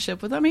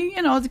relationship with them. I mean,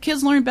 the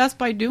kids learn best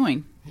by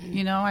doing.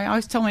 I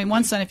always tell my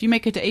one son, if you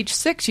make it to age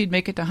 6, you'd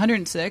make it to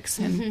 106.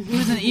 And he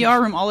was in the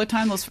ER room all the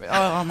time.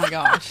 Oh my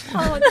gosh.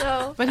 Oh,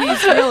 no. But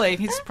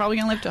he's probably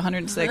going to live to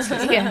 106.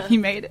 Yeah. He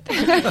made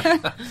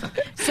it.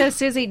 So,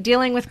 Susie,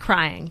 dealing with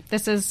crying.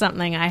 This is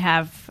something I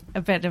have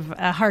a bit of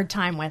a hard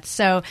time with.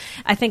 So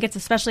I think it's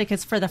especially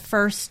because for the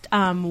first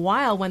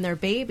while when they're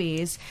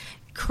babies,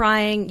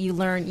 crying, you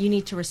learn you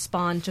need to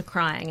respond to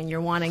crying, and you're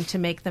wanting to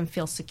make them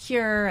feel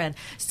secure, and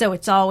so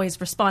it's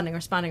always responding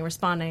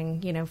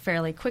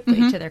fairly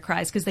quickly to their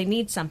cries because they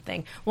need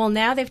something. Well,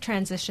 now they've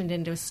transitioned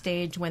into a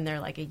stage when they're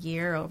like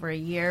over a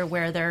year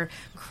where they're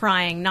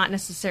crying not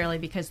necessarily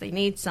because they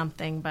need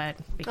something, but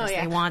because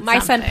they want my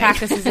something. son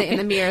practices it in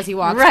the mirror as he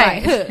walks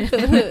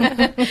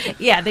by.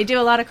 Yeah, they do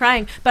a lot of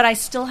crying, but I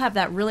still have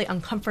that really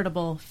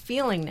uncomfortable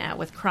feeling now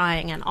with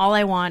crying, and all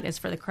I want is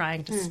for the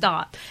crying to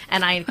stop,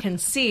 and I can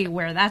see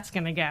where that's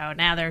going to go.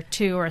 Now they're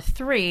 2 or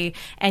 3,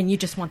 and you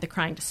just want the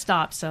crying to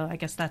stop. So I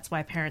guess that's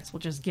why parents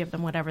will just give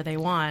them whatever they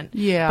want.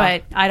 Yeah.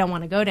 But I don't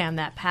want to go down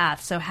that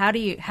path. So how do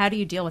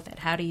you deal with it?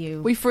 How do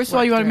you? Well, first of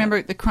all, you want to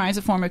remember the crying is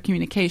a form of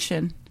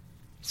communication.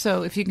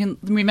 So if you can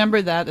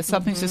remember that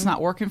something's just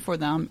not working for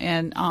them,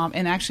 and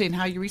actually in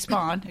how you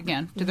respond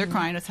again to their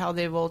crying is how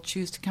they will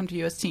choose to come to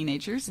you as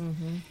teenagers,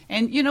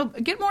 and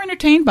get more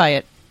entertained by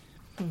it.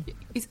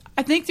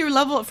 I think your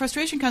level of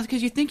frustration comes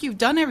because you think you've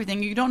done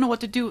everything, you don't know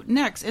what to do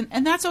next,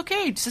 and that's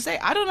okay. Just to say,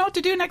 I don't know what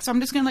to do next, so I'm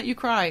just going to let you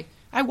cry.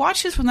 I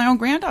watch this with my own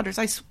granddaughters.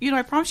 I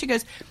promise you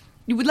guys,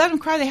 you would let them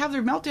cry, they have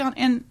their meltdown,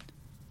 and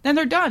then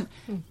they're done.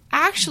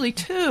 Actually,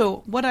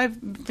 too, what I've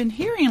been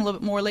hearing a little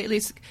bit more lately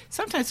is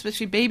sometimes,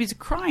 especially babies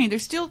crying,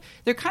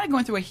 they're kind of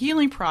going through a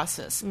healing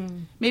process,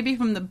 maybe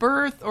from the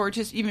birth or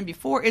just even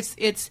before.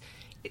 It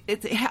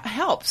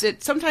helps.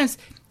 It sometimes.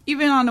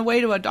 Even on the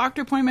way to a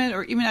doctor appointment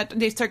or even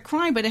they start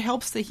crying, but it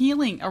helps the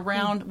healing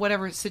around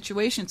whatever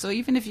situation. So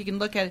even if you can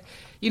look at,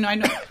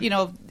 I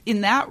know,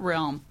 in that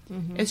realm,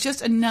 it's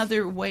just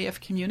another way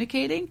of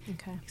communicating,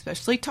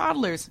 especially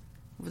toddlers.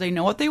 They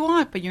know what they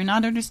want, but you're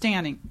not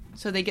understanding.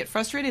 So they get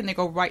frustrated and they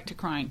go right to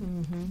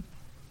crying.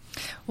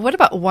 What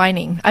about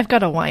whining? I've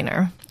got a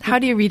whiner. How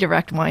do you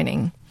redirect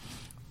whining?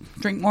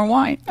 Drink more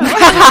wine.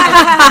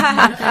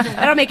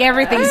 That'll make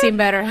everything seem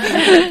better.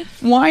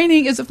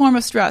 Whining is a form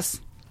of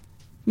stress.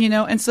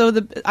 And so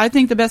I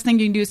think the best thing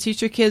you can do is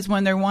teach your kids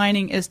when they're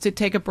whining is to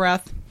take a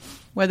breath,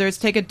 whether it's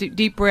take a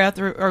deep breath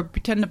or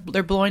pretend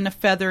they're blowing a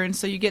feather. And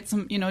so you get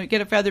you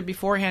get a feather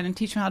beforehand and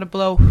teach them how to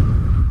blow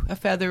a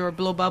feather or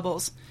blow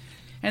bubbles.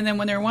 And then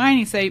when they're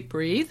whining, say,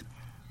 breathe,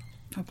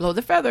 blow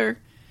the feather,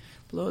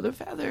 blow the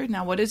feather.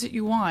 Now, what is it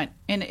you want?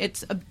 And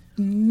it's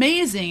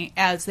amazing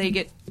as they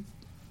get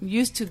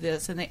used to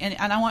this. And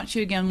I want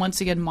you,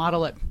 once again,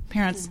 model it.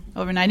 Parents,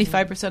 over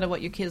 95% of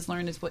what your kids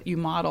learn is what you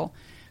model.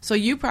 So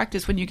you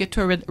practice when you get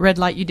to a red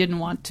light you didn't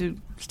want to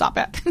stop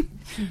at,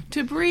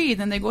 to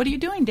breathe. And they go, what are you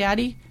doing,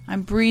 Daddy?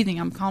 I'm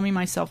breathing. I'm calming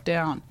myself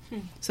down.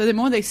 So the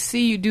more they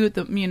see you do it,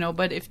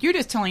 but if you're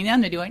just telling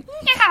them to do it,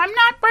 I'm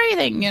not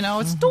breathing,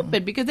 it's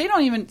stupid because they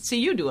don't even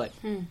see you do it.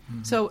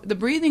 So the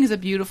breathing is a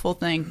beautiful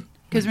thing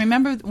because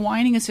remember,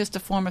 whining is just a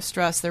form of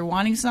stress. They're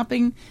wanting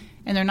something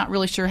and they're not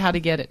really sure how to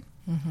get it.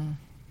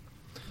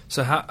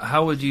 So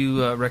how would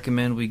you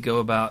recommend we go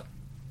about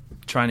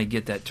trying to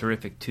get that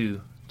terrific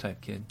 2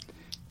 type kid?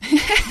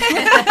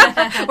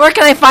 Where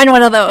can I find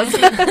one of those?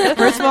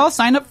 First of all,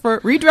 sign up for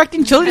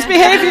Redirecting Children's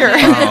Behavior.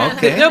 Oh,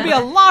 okay. There'll be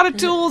a lot of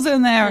tools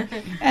in there.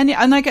 And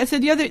like I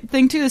said, the other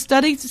thing, too, is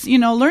studies,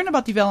 learn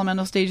about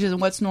developmental stages and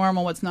what's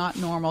normal, what's not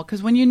normal.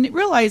 Because when you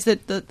realize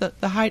that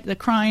the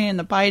crying and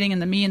the biting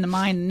and the me and the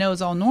mind and no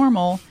is all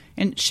normal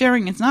and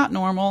sharing is not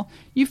normal,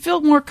 you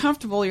feel more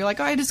comfortable. You're like,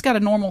 I just got a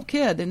normal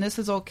kid and this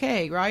is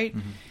okay, right?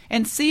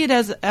 And see it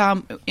as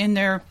in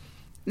their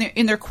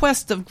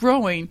quest of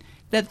growing,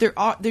 that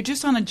they're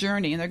just on a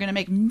journey and they're going to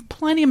make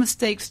plenty of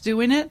mistakes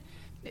doing it.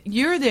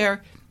 You're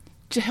there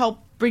to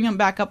help bring them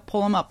back up,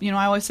 pull them up.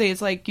 I always say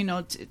it's like,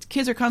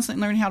 kids are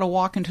constantly learning how to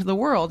walk into the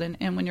world.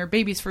 And when your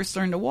babies first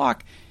learned to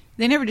walk,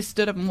 they never just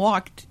stood up and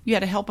walked. You had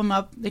to help them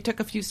up. They took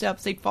a few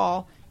steps, they'd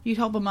fall. You'd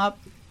help them up,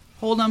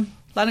 hold them,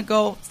 let it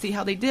go, see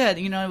how they did.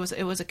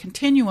 It was a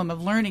continuum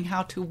of learning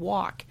how to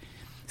walk.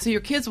 So your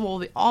kids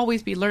will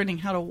always be learning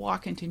how to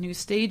walk into new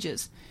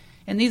stages.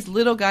 And these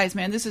little guys,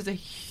 man, this is a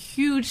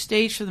huge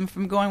stage for them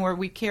from going where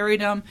we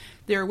carried them.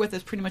 They're with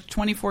us pretty much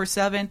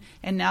 24/7,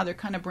 and now they're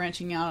kind of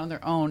branching out on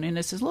their own, and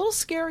this is a little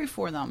scary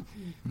for them.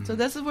 Mm-hmm. So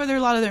this is where a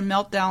lot of their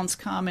meltdowns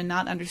come and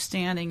not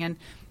understanding. And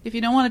if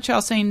you don't want a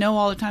child saying no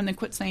all the time, then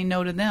quit saying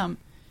no to them.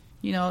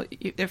 You know,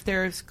 if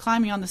they're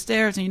climbing on the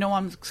stairs and you don't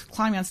want them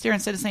climbing on the stairs,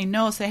 instead of saying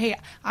no, say, hey,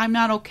 I'm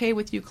not okay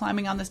with you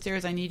climbing on the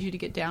stairs. I need you to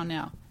get down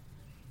now.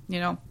 You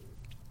know,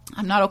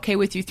 I'm not okay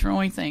with you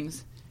throwing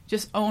things.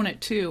 Just own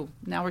it, too.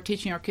 Now we're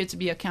teaching our kids to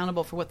be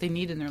accountable for what they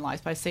need in their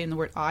lives by saying the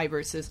word I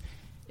versus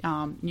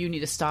you need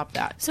to stop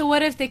that. So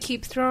what if they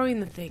keep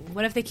throwing the thing?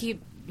 What if they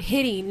keep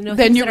hitting? You know,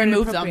 then you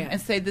remove them and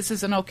say, this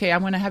isn't okay.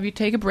 I'm going to have you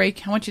take a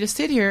break. I want you to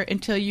sit here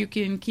until you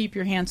can keep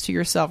your hands to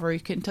yourself, or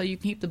until you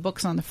keep the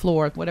books on the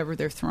floor, whatever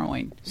they're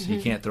throwing. So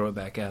you can't throw it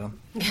back at them?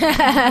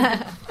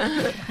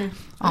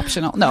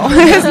 Optional. No,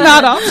 it's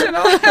not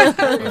optional.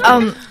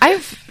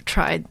 I've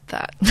tried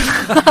that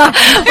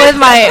with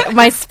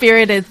my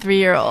spirited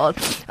 3-year-old,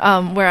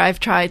 where I've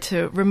tried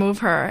to remove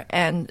her,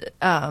 and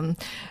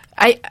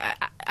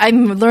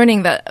I'm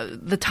learning that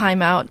the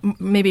timeout,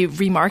 maybe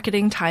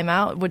remarketing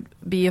timeout, would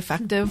be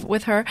effective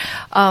with her.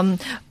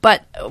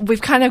 But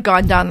we've kind of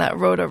gone down that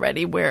road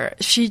already where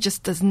she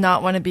just does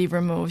not want to be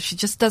removed. She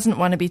just doesn't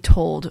want to be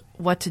told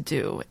what to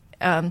do.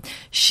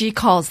 She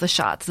calls the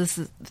shots.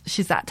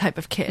 She's that type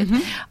of kid.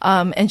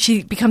 Mm-hmm. And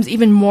she becomes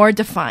even more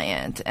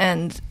defiant.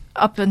 And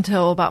up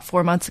until about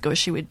 4 months ago,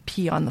 she would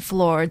pee on the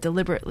floor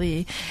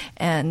deliberately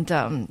and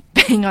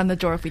bang on the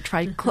door if we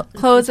tried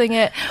closing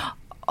it.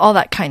 All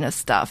that kind of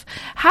stuff.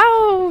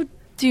 How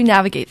do you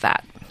navigate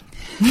that?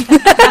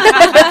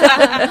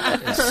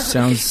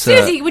 Sounds.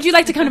 Susie, would you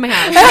like to come to my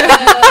house?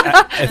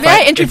 May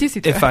I introduce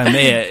you to her? If I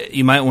may,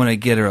 you might want to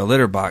get her a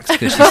litter box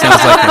because she sounds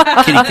like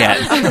a kitty cat.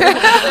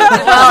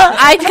 Well,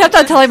 I kept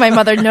on telling my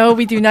mother, no,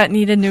 we do not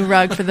need a new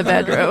rug for the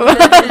bedroom.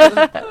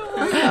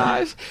 Oh,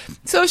 gosh.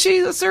 So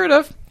she's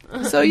assertive.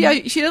 So,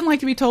 yeah, she doesn't like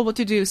to be told what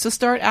to do. So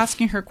start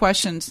asking her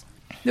questions.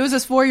 There was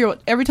this 4-year-old,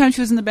 every time she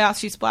was in the bath,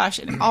 she'd splash,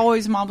 and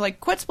always Mom was like,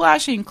 quit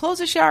splashing, close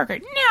the shower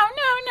curtain.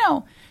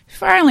 No.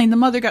 Finally, the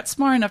mother got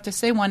smart enough to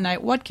say one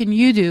night, what can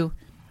you do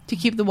to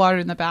keep the water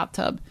in the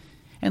bathtub?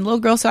 And the little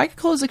girl said, I could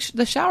close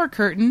the shower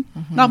curtain.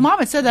 Mm-hmm. Now, Mom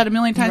had said that a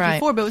million times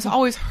before, but it was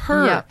always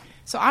her. Yep.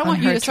 So I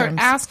want you to start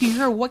asking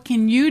her, what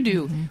can you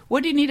do? Mm-hmm.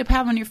 What do you need to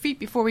have on your feet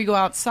before we go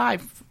outside?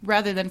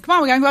 Rather than, come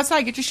on, we got to go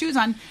outside, get your shoes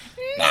on.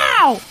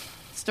 Now!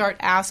 Start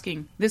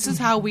asking. This is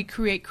how we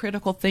create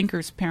critical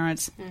thinkers,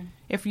 parents.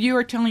 If you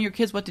are telling your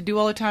kids what to do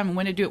all the time and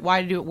when to do it,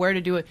 why to do it, where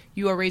to do it,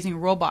 you are raising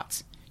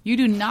robots. You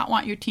do not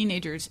want your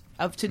teenagers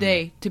of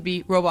today to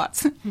be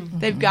robots.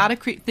 They've got to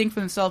think for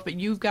themselves, but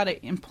you've got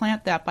to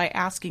implant that by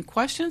asking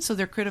questions so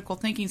their critical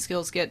thinking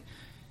skills get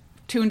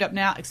tuned up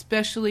now,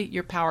 especially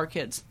your power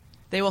kids.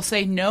 They will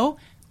say no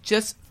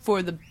just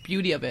for the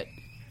beauty of it.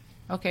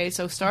 Okay,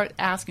 so start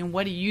asking,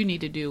 what do you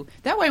need to do?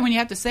 That way, when you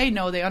have to say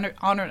no, they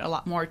honor it a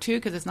lot more, too,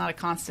 because it's not a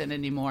constant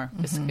anymore.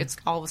 Mm-hmm. It's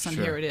all of a sudden,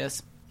 here it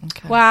is.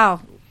 Okay. Wow.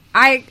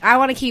 I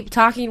want to keep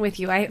talking with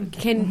you.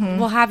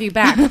 We'll have you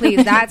back,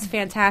 please. That's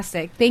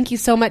fantastic. Thank you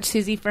so much,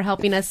 Susie, for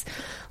helping us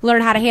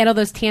learn how to handle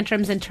those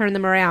tantrums and turn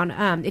them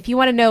around. If you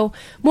want to know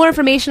more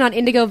information on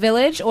Indigo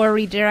Village or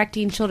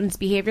redirecting children's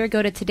behavior,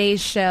 go to today's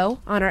show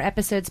on our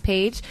episodes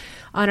page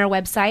on our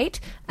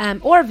website,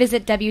 or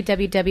visit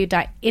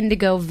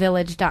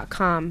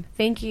www.indigovillage.com.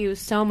 Thank you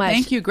so much.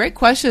 Thank you. Great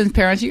questions,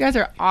 parents. You guys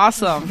are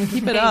awesome.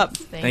 Keep it up.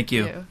 Thank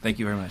you. Thank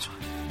you very much.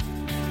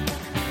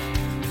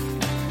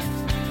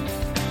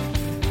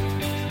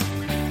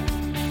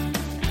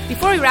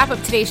 Before we wrap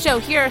up today's show,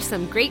 here are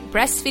some great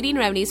breastfeeding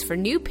remedies for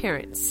new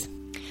parents.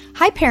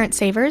 Hi, Parent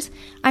Savers.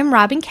 I'm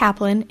Robin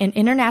Kaplan, an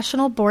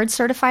international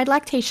board-certified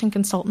lactation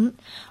consultant,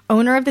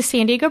 owner of the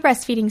San Diego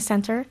Breastfeeding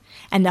Center,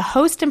 and the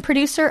host and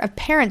producer of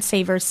Parent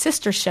Savers'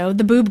 sister show,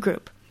 The Boob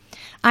Group.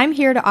 I'm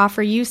here to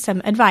offer you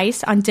some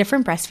advice on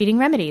different breastfeeding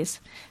remedies,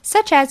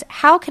 such as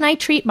how can I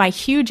treat my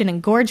huge and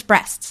engorged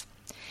breasts?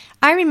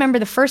 I remember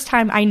the first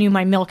time I knew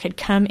my milk had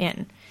come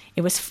in.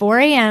 It was 4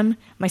 a.m.,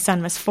 my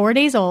son was 4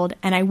 days old,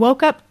 and I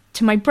woke up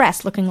to my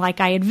breast looking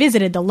like I had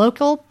visited the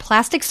local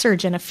plastic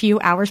surgeon a few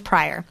hours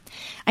prior.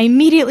 I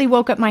immediately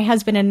woke up my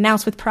husband and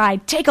announced with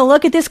pride, "Take a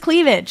look at this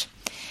cleavage."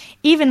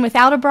 Even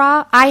without a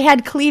bra, I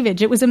had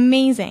cleavage. It was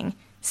amazing.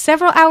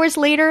 Several hours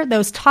later,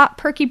 those taut,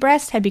 perky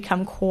breasts had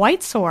become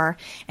quite sore,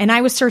 and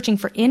I was searching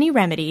for any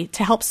remedy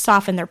to help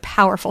soften their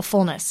powerful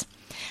fullness.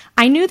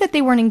 I knew that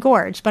they weren't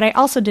engorged, but I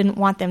also didn't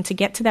want them to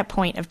get to that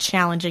point of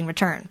challenging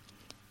return.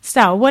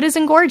 So, what is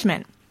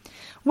engorgement?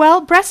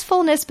 Well, breast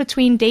fullness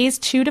between days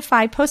 2 to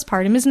 5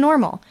 postpartum is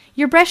normal.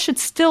 Your breast should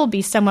still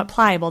be somewhat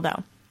pliable,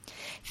 though.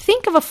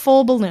 Think of a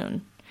full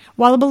balloon.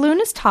 While a balloon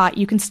is taut,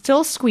 you can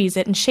still squeeze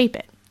it and shape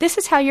it. This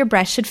is how your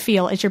breast should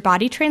feel as your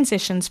body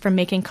transitions from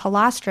making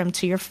colostrum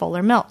to your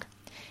fuller milk.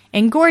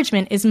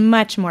 Engorgement is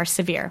much more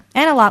severe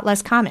and a lot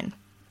less common.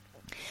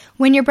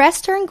 When your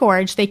breasts are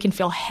engorged, they can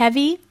feel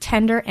heavy,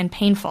 tender, and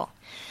painful.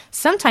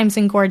 Sometimes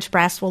engorged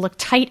breasts will look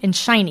tight and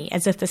shiny,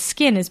 as if the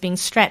skin is being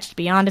stretched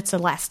beyond its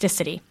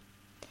elasticity.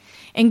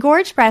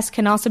 Engorged breasts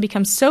can also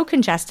become so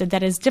congested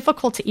that it is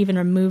difficult to even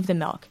remove the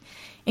milk.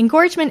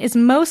 Engorgement is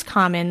most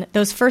common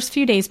those first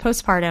few days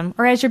postpartum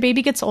or as your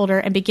baby gets older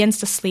and begins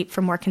to sleep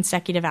for more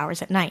consecutive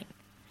hours at night.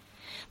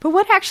 But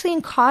what actually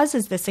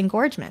causes this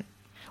engorgement?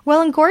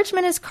 Well,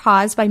 engorgement is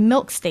caused by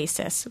milk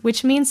stasis,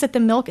 which means that the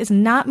milk is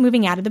not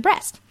moving out of the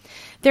breast.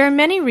 There are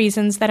many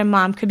reasons that a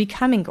mom could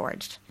become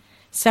engorged.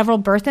 Several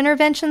birth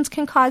interventions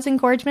can cause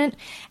engorgement,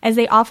 as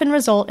they often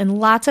result in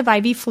lots of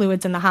IV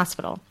fluids in the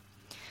hospital.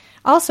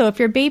 Also, if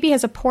your baby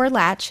has a poor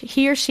latch,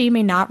 he or she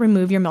may not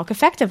remove your milk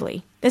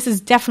effectively. This is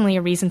definitely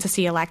a reason to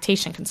see a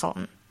lactation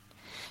consultant.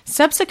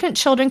 Subsequent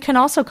children can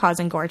also cause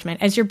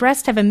engorgement, as your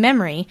breasts have a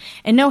memory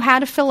and know how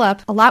to fill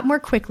up a lot more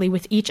quickly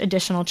with each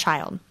additional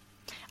child.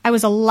 I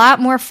was a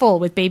lot more full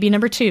with baby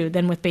number 2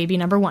 than with baby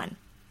number 1.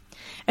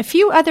 A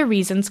few other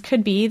reasons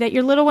could be that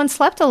your little one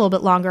slept a little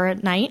bit longer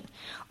at night,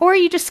 or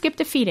you just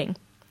skipped a feeding.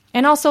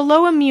 And also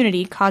low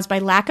immunity caused by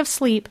lack of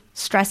sleep,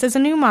 stress as a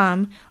new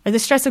mom, or the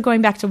stress of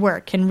going back to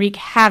work can wreak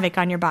havoc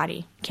on your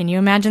body. Can you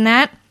imagine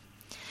that?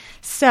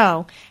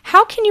 So,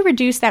 how can you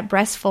reduce that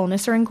breast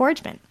fullness or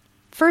engorgement?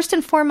 First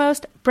and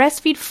foremost,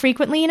 breastfeed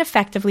frequently and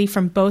effectively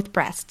from both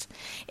breasts.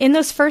 In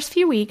those first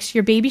few weeks,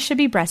 your baby should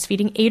be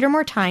breastfeeding 8 or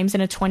more times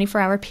in a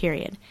 24-hour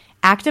period,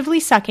 actively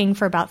sucking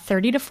for about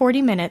 30 to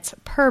 40 minutes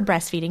per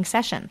breastfeeding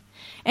session.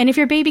 And if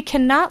your baby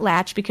cannot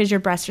latch because your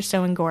breasts are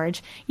so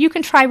engorged, you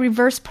can try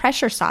reverse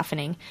pressure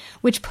softening,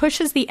 which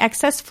pushes the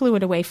excess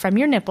fluid away from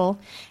your nipple,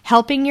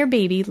 helping your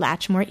baby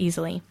latch more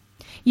easily.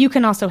 You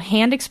can also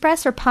hand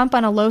express or pump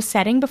on a low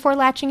setting before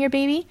latching your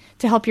baby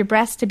to help your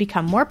breasts to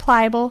become more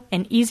pliable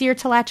and easier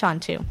to latch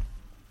onto.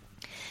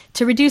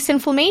 To reduce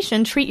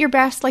inflammation, treat your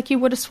breast like you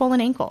would a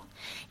swollen ankle.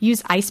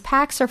 Use ice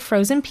packs or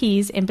frozen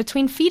peas in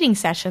between feeding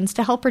sessions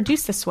to help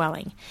reduce the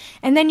swelling.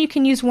 And then you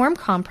can use warm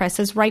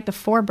compresses right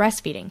before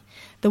breastfeeding.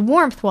 The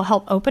warmth will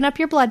help open up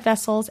your blood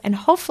vessels and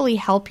hopefully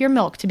help your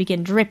milk to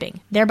begin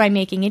dripping, thereby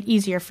making it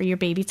easier for your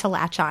baby to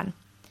latch on.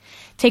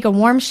 Take a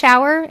warm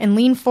shower and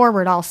lean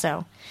forward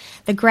also.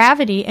 The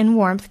gravity and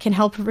warmth can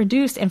help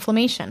reduce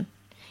inflammation.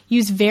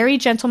 Use very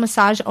gentle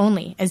massage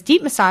only, as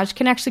deep massage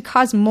can actually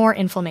cause more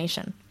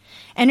inflammation.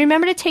 And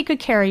remember to take good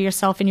care of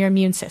yourself and your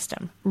immune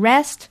system.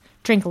 Rest,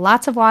 drink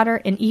lots of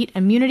water, and eat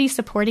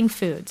immunity-supporting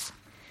foods.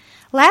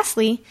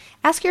 Lastly,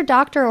 ask your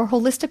doctor or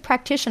holistic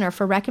practitioner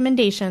for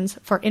recommendations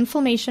for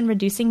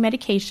inflammation-reducing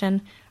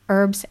medication,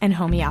 herbs, and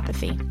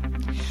homeopathy.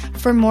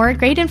 For more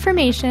great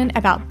information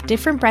about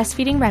different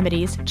breastfeeding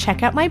remedies,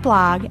 check out my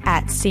blog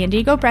at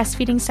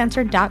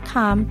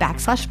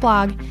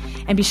SanDiegoBreastfeedingCenter.com/blog,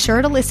 and be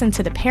sure to listen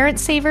to the Parent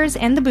Savers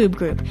and the Boob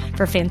Group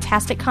for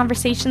fantastic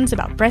conversations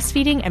about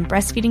breastfeeding and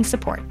breastfeeding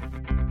support.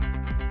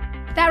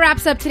 That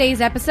wraps up today's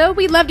episode.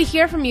 We'd love to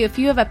hear from you if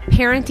you have a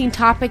parenting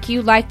topic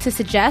you'd like to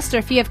suggest, or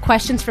if you have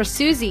questions for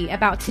Susie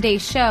about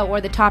today's show or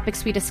the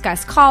topics we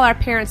discussed. Call our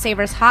Parent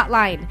Savers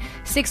hotline,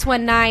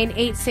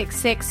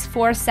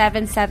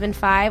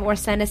 619-866-4775, or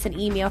send us an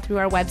email through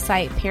our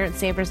website,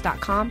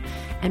 parentsavers.com,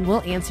 and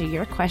we'll answer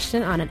your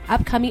question on an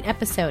upcoming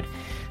episode.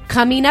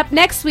 Coming up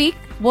next week,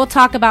 we'll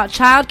talk about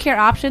childcare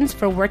options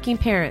for working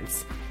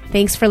parents.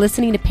 Thanks for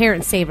listening to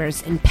Parent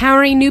Savers,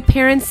 empowering new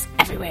parents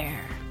everywhere.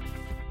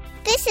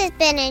 This has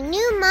been a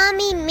New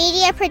Mommy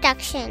Media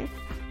production.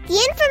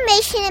 The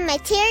information and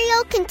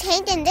material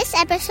contained in this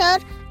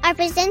episode are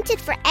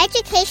presented for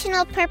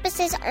educational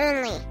purposes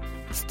only.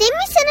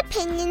 Statements and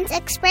opinions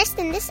expressed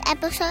in this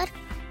episode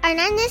are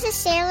not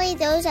necessarily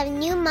those of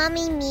New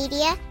Mommy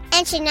Media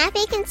and should not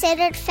be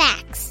considered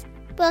facts.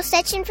 While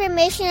such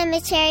information and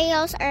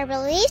materials are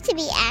believed to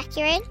be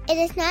accurate, it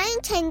is not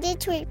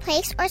intended to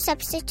replace or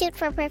substitute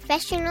for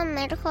professional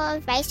medical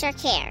advice or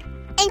care,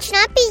 and should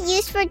not be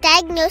used for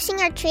diagnosing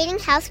or treating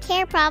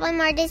healthcare problem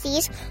or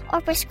disease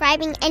or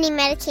prescribing any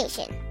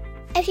medication.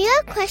 If you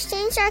have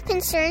questions or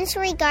concerns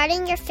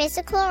regarding your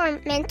physical or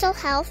mental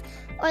health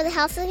or the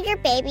health of your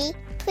baby,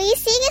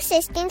 please seek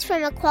assistance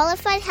from a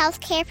qualified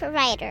healthcare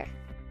provider.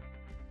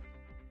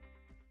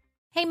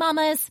 Hey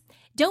mamas,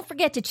 don't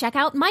forget to check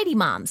out Mighty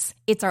Moms.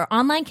 It's our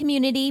online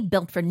community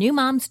built for new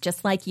moms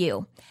just like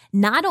you.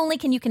 Not only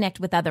can you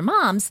connect with other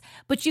moms,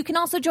 but you can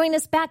also join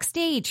us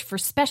backstage for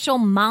special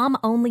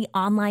mom-only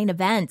online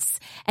events.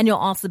 And you'll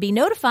also be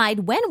notified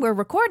when we're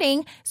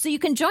recording, so you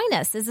can join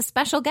us as a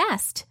special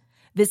guest.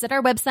 Visit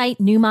our website,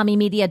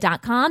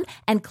 newmommymedia.com,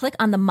 and click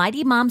on the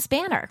Mighty Moms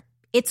banner.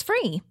 It's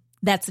free.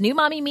 That's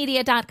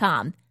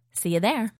newmommymedia.com. See you there.